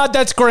oh my God,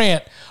 that's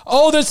Grant.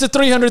 Oh, there's the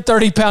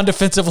 330-pound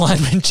defensive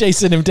lineman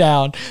chasing him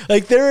down.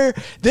 Like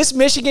this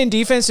Michigan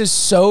defense is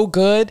so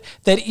good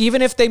that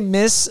even if they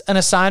miss an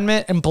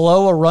assignment and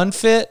blow a run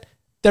fit,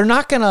 they're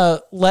not going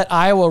to let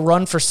Iowa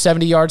run for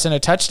 70 yards and a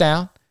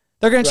touchdown.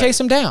 They're going to chase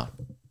him down.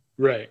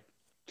 Right.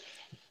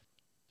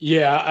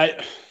 Yeah,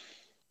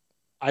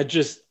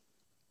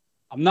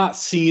 I'm not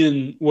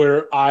seeing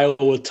where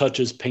Iowa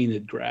touches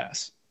painted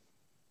grass.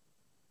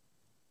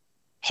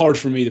 Hard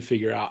for me to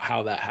figure out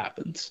how that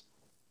happens.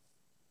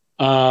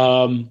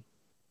 I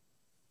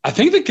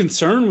think the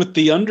concern with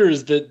the under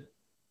is that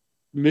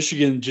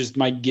Michigan just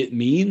might get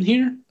mean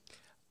here.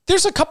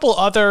 There's a couple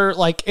other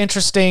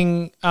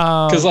interesting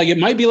because it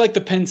might be like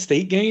the Penn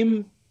State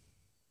game,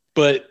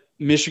 but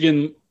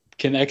Michigan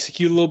can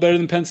execute a little better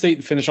than Penn State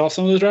and finish off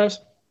some of those drives.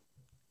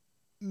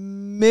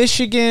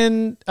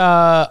 Michigan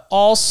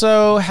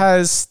also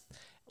has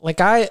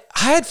I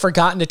had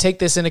forgotten to take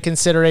this into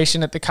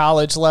consideration at the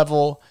college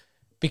level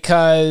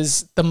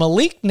because the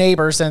Malik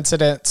Neighbors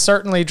incident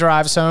certainly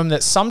drives home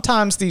that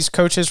sometimes these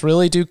coaches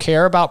really do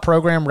care about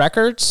program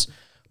records.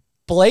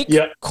 Blake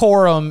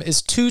Corum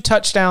is 2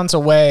 touchdowns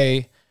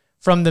away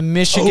from the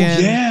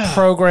Michigan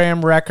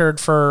program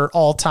record for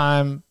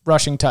all-time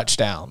rushing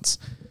touchdowns.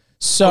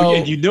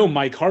 So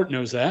Mike Hart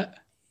knows that.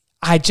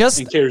 And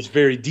cares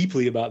very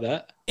deeply about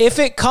that. If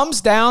it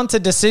comes down to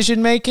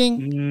decision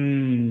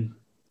making,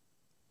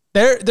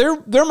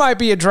 there might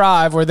be a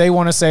drive where they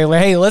want to say,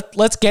 "Hey,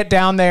 let's get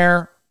down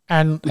there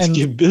let's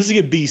get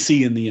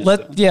BC in the end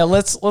zone."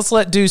 Let's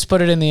let Deuce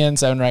put it in the end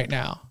zone right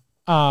now.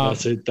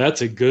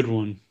 That's a good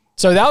one.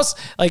 So that was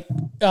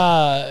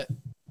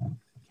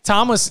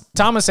Tom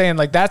was saying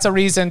that's a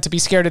reason to be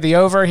scared of the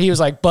over. He was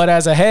like, but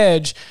as a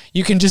hedge,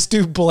 you can just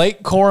do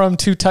Blake Corum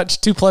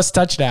 2+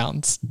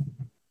 touchdowns.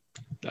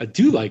 I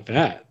do like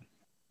that.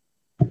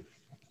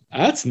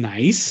 That's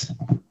nice.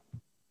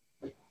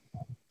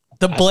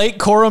 The Blake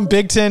Corum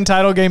Big Ten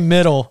title game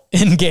middle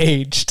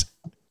engaged.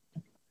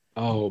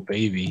 Oh,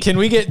 baby. Can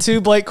we get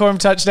 2 Blake Corum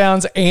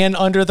touchdowns and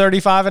under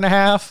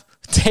 35.5?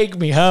 Take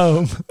me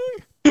home.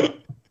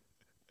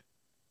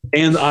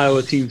 And the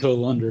Iowa team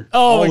total under.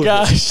 Oh, my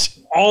gosh.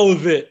 All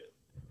of it.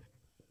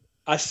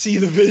 I see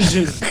the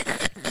vision.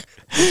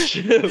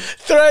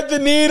 Thread the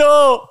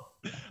needle.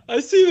 I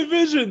see the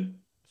vision.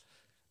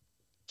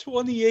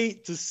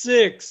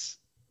 28-6.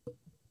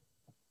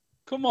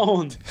 Come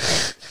on.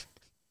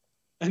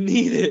 I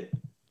need it.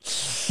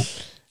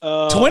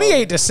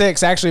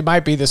 28-6 actually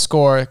might be the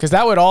score because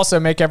that would also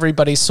make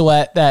everybody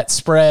sweat that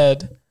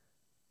spread.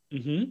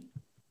 I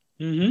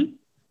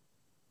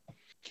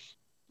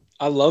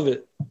love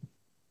it.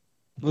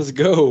 Let's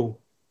go.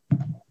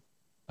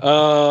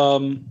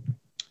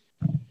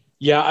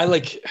 Yeah, I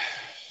like.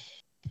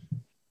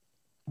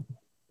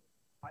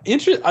 I'm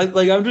interested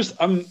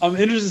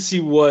to see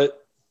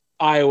what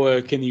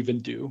Iowa can even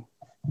do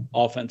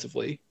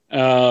offensively.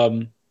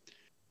 The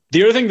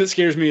other thing that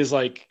scares me is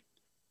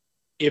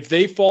if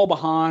they fall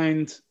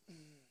behind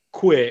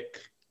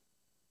quick,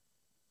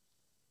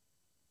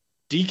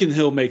 Deacon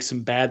Hill makes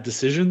some bad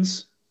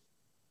decisions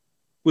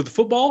with the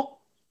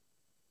football.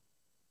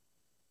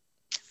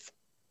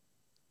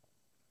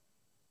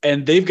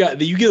 And you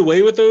get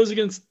away with those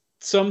against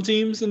some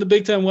teams in the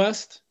Big Ten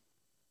West.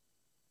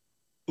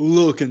 A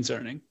little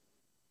concerning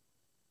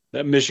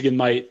that Michigan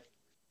might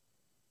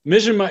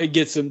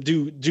get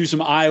do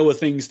some Iowa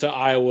things to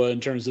Iowa in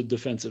terms of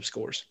defensive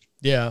scores.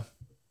 Yeah.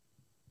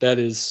 That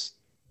is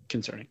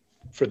concerning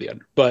for the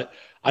under. But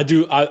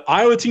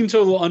Iowa team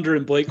total under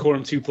and Blake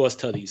Corum 2+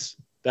 tutties.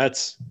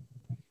 That's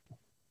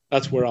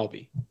where I'll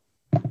be.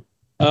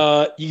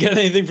 You got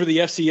anything for the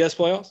FCS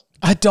playoffs?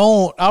 I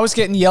don't. I was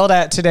getting yelled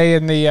at today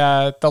in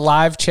the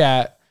live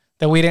chat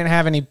that we didn't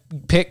have any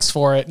picks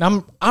for it.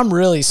 And I'm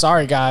really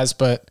sorry, guys,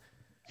 but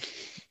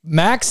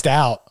maxed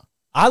out.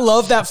 I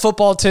love that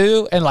football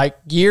too. And like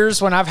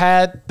years when I've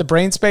had the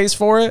brain space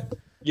for it.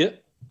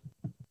 Yep.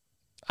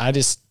 I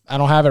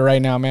don't have it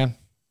right now, man.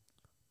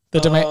 The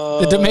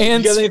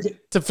demands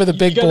for the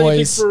big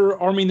boys.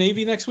 For Army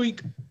Navy next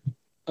week?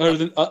 Other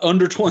than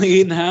under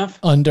 28.5?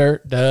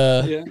 Under,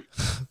 duh. Yeah.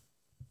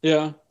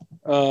 Yeah.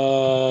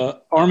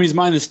 Army's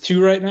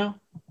 -2 right now.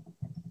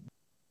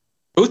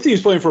 Both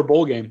teams playing for a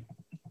bowl game.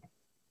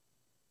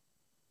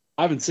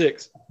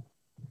 5-6.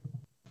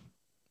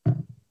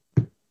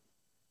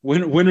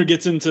 Winner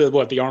gets into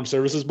what, the Armed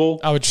Services Bowl?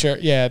 I would share.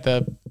 Yeah,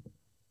 the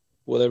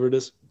whatever it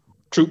is,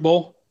 Troop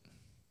Bowl.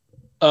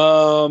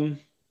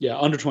 Yeah,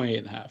 under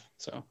 28.5.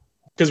 So,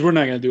 because we're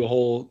not going to do a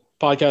whole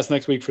podcast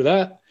next week for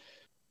that.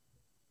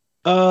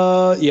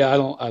 Yeah, I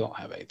don't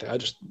have anything. I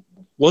just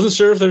wasn't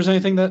sure if there's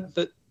anything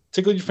that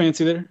tickled your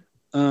fancy there.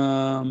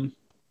 No,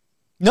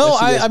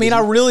 I mean, I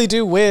really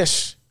do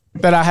wish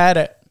that I had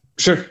it.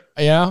 Sure.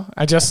 Yeah,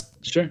 I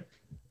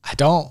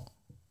don't.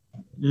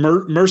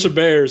 Mercer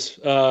Bears.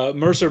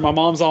 Mercer, my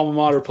mom's alma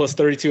mater, plus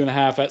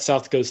 32.5 at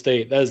South Dakota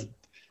State. That is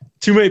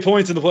too many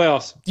points in the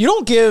playoffs. You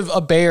don't give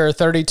a Bear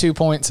 32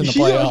 points in the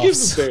playoffs. You don't give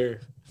a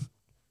Bear.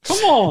 Come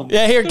on.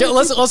 Yeah, here,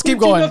 let's keep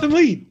going.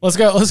 Lead. Let's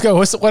go.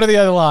 What are the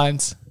other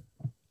lines?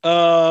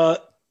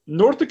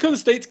 North Dakota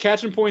State's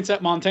catching points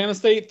at Montana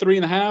State,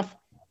 3.5.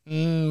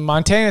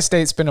 Montana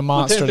State's been a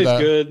monster, Montana State's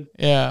though. Good.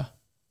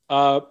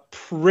 Yeah.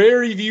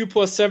 Prairie View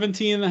plus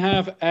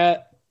 17.5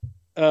 at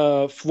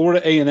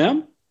Florida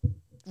A&M.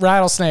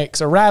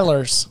 Rattlesnakes or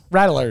Rattlers,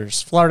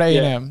 Florida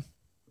A&M. Yeah.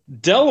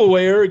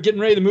 Delaware,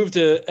 getting ready to move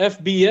to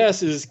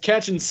FBS, is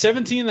catching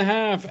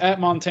 17.5 at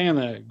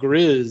Montana.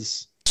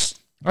 Grizz.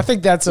 I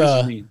think that's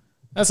a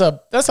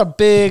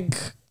big,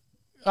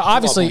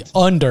 obviously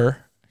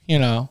under,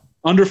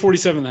 Under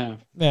 47.5.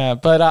 Yeah,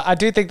 but I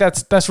do think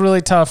that's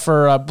really tough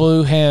for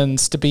Blue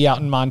Hens to be out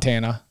in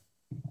Montana.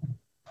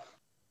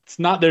 It's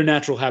not their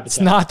natural habitat.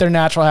 It's not their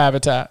natural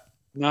habitat.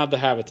 Not the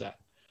habitat.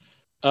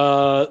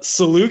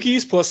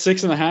 Salukis plus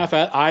 6.5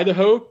 at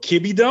Idaho.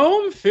 Kibby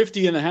Dome,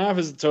 50.5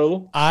 is the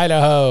total.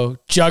 Idaho,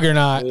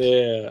 juggernaut.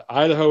 Yeah,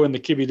 Idaho in the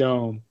Kibby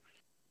Dome.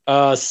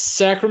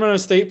 Sacramento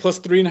State plus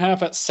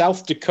 3.5 at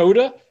South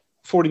Dakota,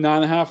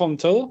 49.5 on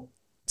the total.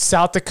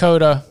 South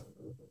Dakota.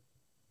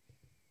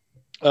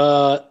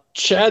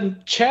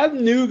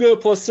 Chattanooga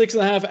plus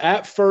 6.5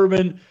 at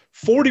Furman,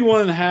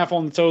 41.5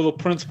 on the total.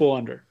 Principal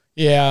under.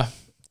 Yeah.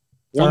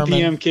 1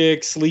 p.m.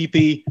 kick,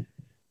 sleepy.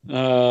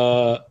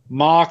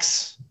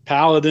 Mox,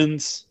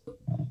 Paladins,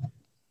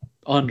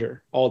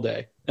 under all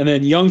day. And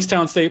then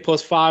Youngstown State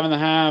plus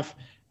 5.5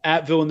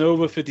 at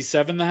Villanova,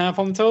 57.5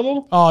 on the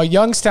total. Oh,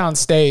 Youngstown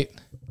State.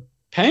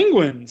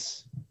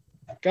 Penguins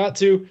got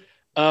to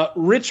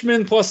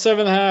Richmond plus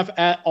 7.5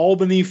 at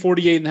Albany,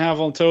 48.5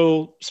 on the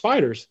total.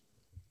 Spiders.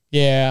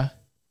 Yeah.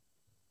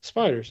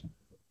 Spiders.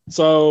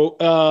 So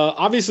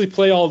obviously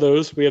play all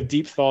those. We have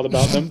deep thought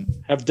about them.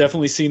 Have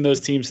definitely seen those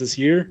teams this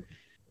year.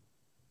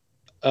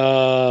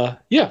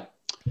 Yeah.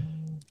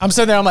 I'm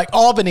sitting there. I'm like,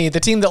 Albany, the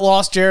team that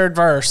lost Jared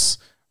Verse.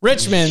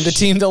 Richmond, the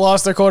team that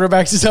lost their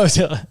quarterback to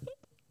Zola.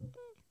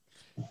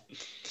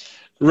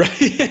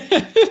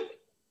 Right.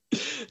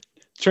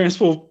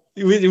 Transfer.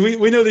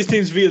 We know these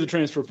teams via the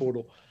transfer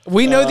portal.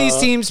 We know these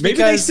teams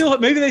because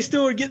maybe they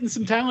still are getting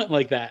some talent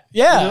like that.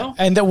 Yeah,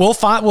 and that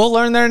we'll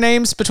learn their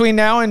names between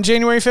now and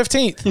January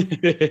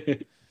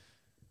 15th.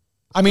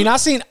 I mean, I've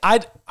seen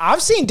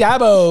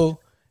Dabo.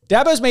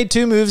 Dabo's made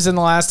 2 moves in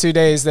the last 2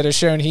 days that have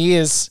shown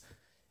he's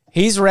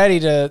ready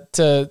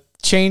to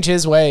change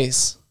his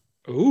ways.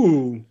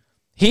 Ooh.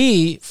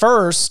 He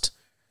first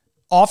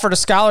offered a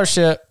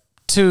scholarship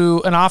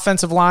to an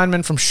offensive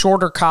lineman from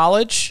Shorter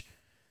College.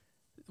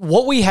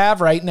 What we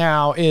have right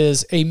now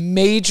is a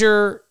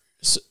major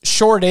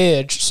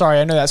shortage. Sorry,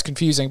 I know that's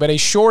confusing, but a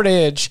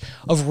shortage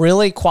of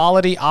really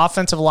quality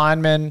offensive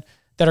linemen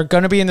that are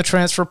going to be in the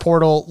transfer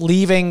portal,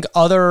 leaving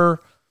other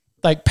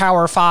like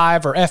Power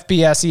 5 or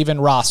FBS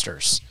even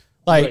rosters.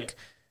 Right.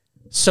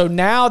 So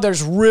now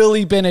there's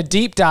really been a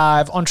deep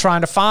dive on trying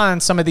to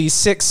find some of these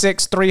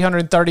 6'6",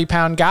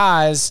 330-pound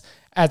guys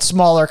at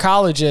smaller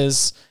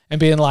colleges and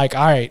being like,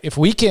 all right, if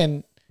we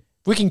can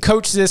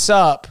coach this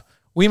up,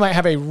 we might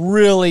have a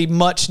really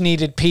much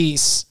needed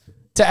piece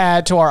to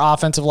add to our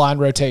offensive line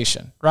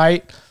rotation,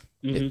 right?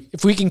 Mm-hmm.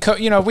 If we can,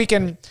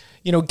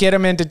 get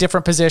them into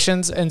different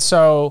positions. And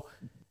so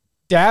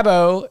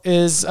Dabo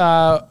is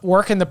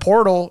working the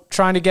portal,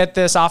 trying to get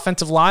this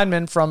offensive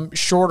lineman from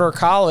Shorter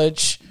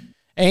College.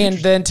 And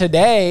then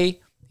today,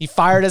 he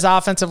fired his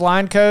offensive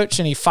line coach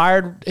and he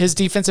fired his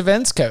defensive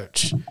ends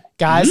coach.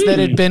 Guys that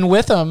had been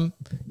with him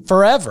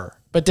forever,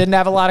 but didn't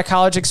have a lot of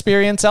college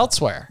experience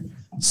elsewhere.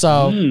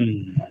 So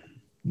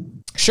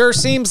sure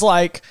seems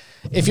like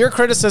if your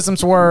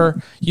criticisms were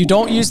you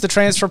don't use the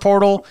transfer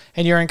portal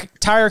and your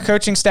entire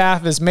coaching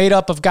staff is made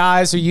up of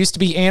guys who used to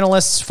be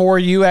analysts for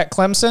you at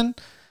Clemson,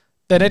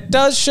 then it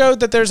does show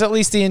that there's at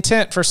least the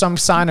intent for some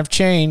sign of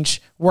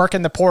change,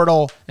 working the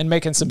portal and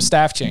making some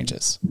staff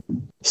changes.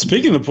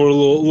 Speaking of the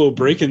portal, a little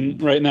breaking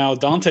right now.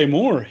 Dante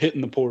Moore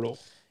hitting the portal.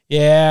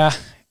 Yeah,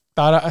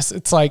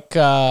 it's like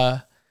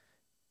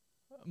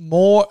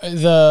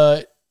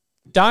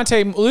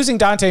losing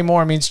Dante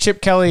Moore means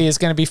Chip Kelly is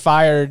going to be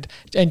fired,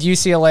 and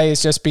UCLA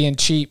is just being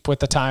cheap with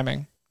the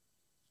timing.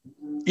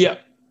 Yeah,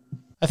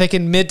 I think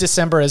in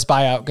mid-December his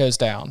buyout goes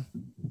down.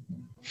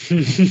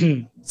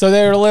 So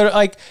they're literally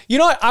like, you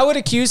know what? I would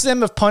accuse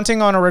them of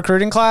punting on a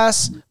recruiting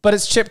class, but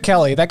it's Chip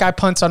Kelly. That guy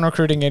punts on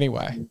recruiting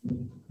anyway.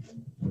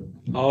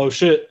 Oh,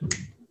 shit.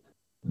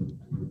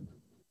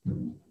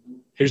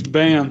 Here's the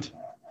band.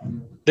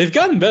 They've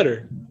gotten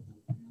better.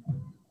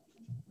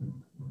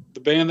 The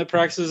band that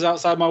practices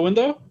outside my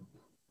window?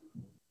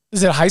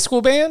 Is it a high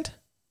school band?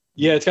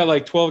 Yeah, it's got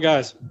like 12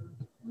 guys.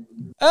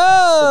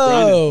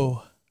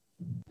 Oh.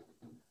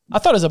 I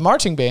thought it was a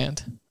marching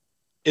band.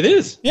 It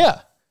is.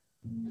 Yeah.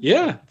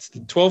 Yeah, it's the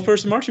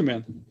 12-person marching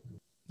band.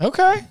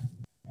 Okay.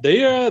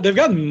 They've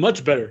gotten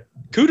much better.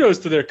 Kudos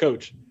to their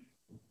coach.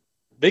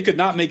 They could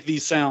not make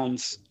these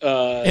sounds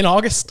in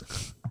August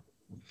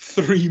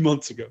 3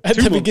 months ago. At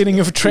the beginning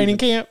of training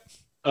camp.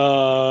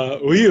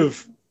 We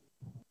have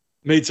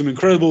made some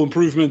incredible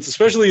improvements,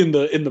 especially in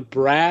the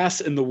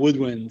brass and the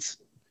woodwinds.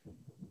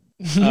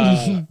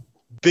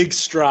 Big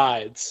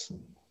strides.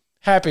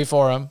 Happy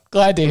for him.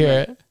 Glad to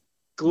hear it.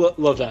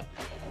 Love that.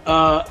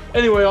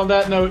 Anyway, on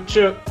that note,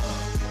 Chip,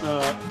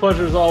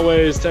 pleasure as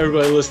always to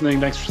everybody listening.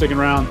 Thanks for sticking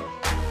around.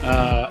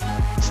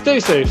 Stay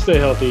safe, stay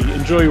healthy,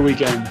 enjoy your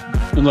weekend,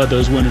 and let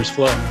those winners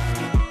flow.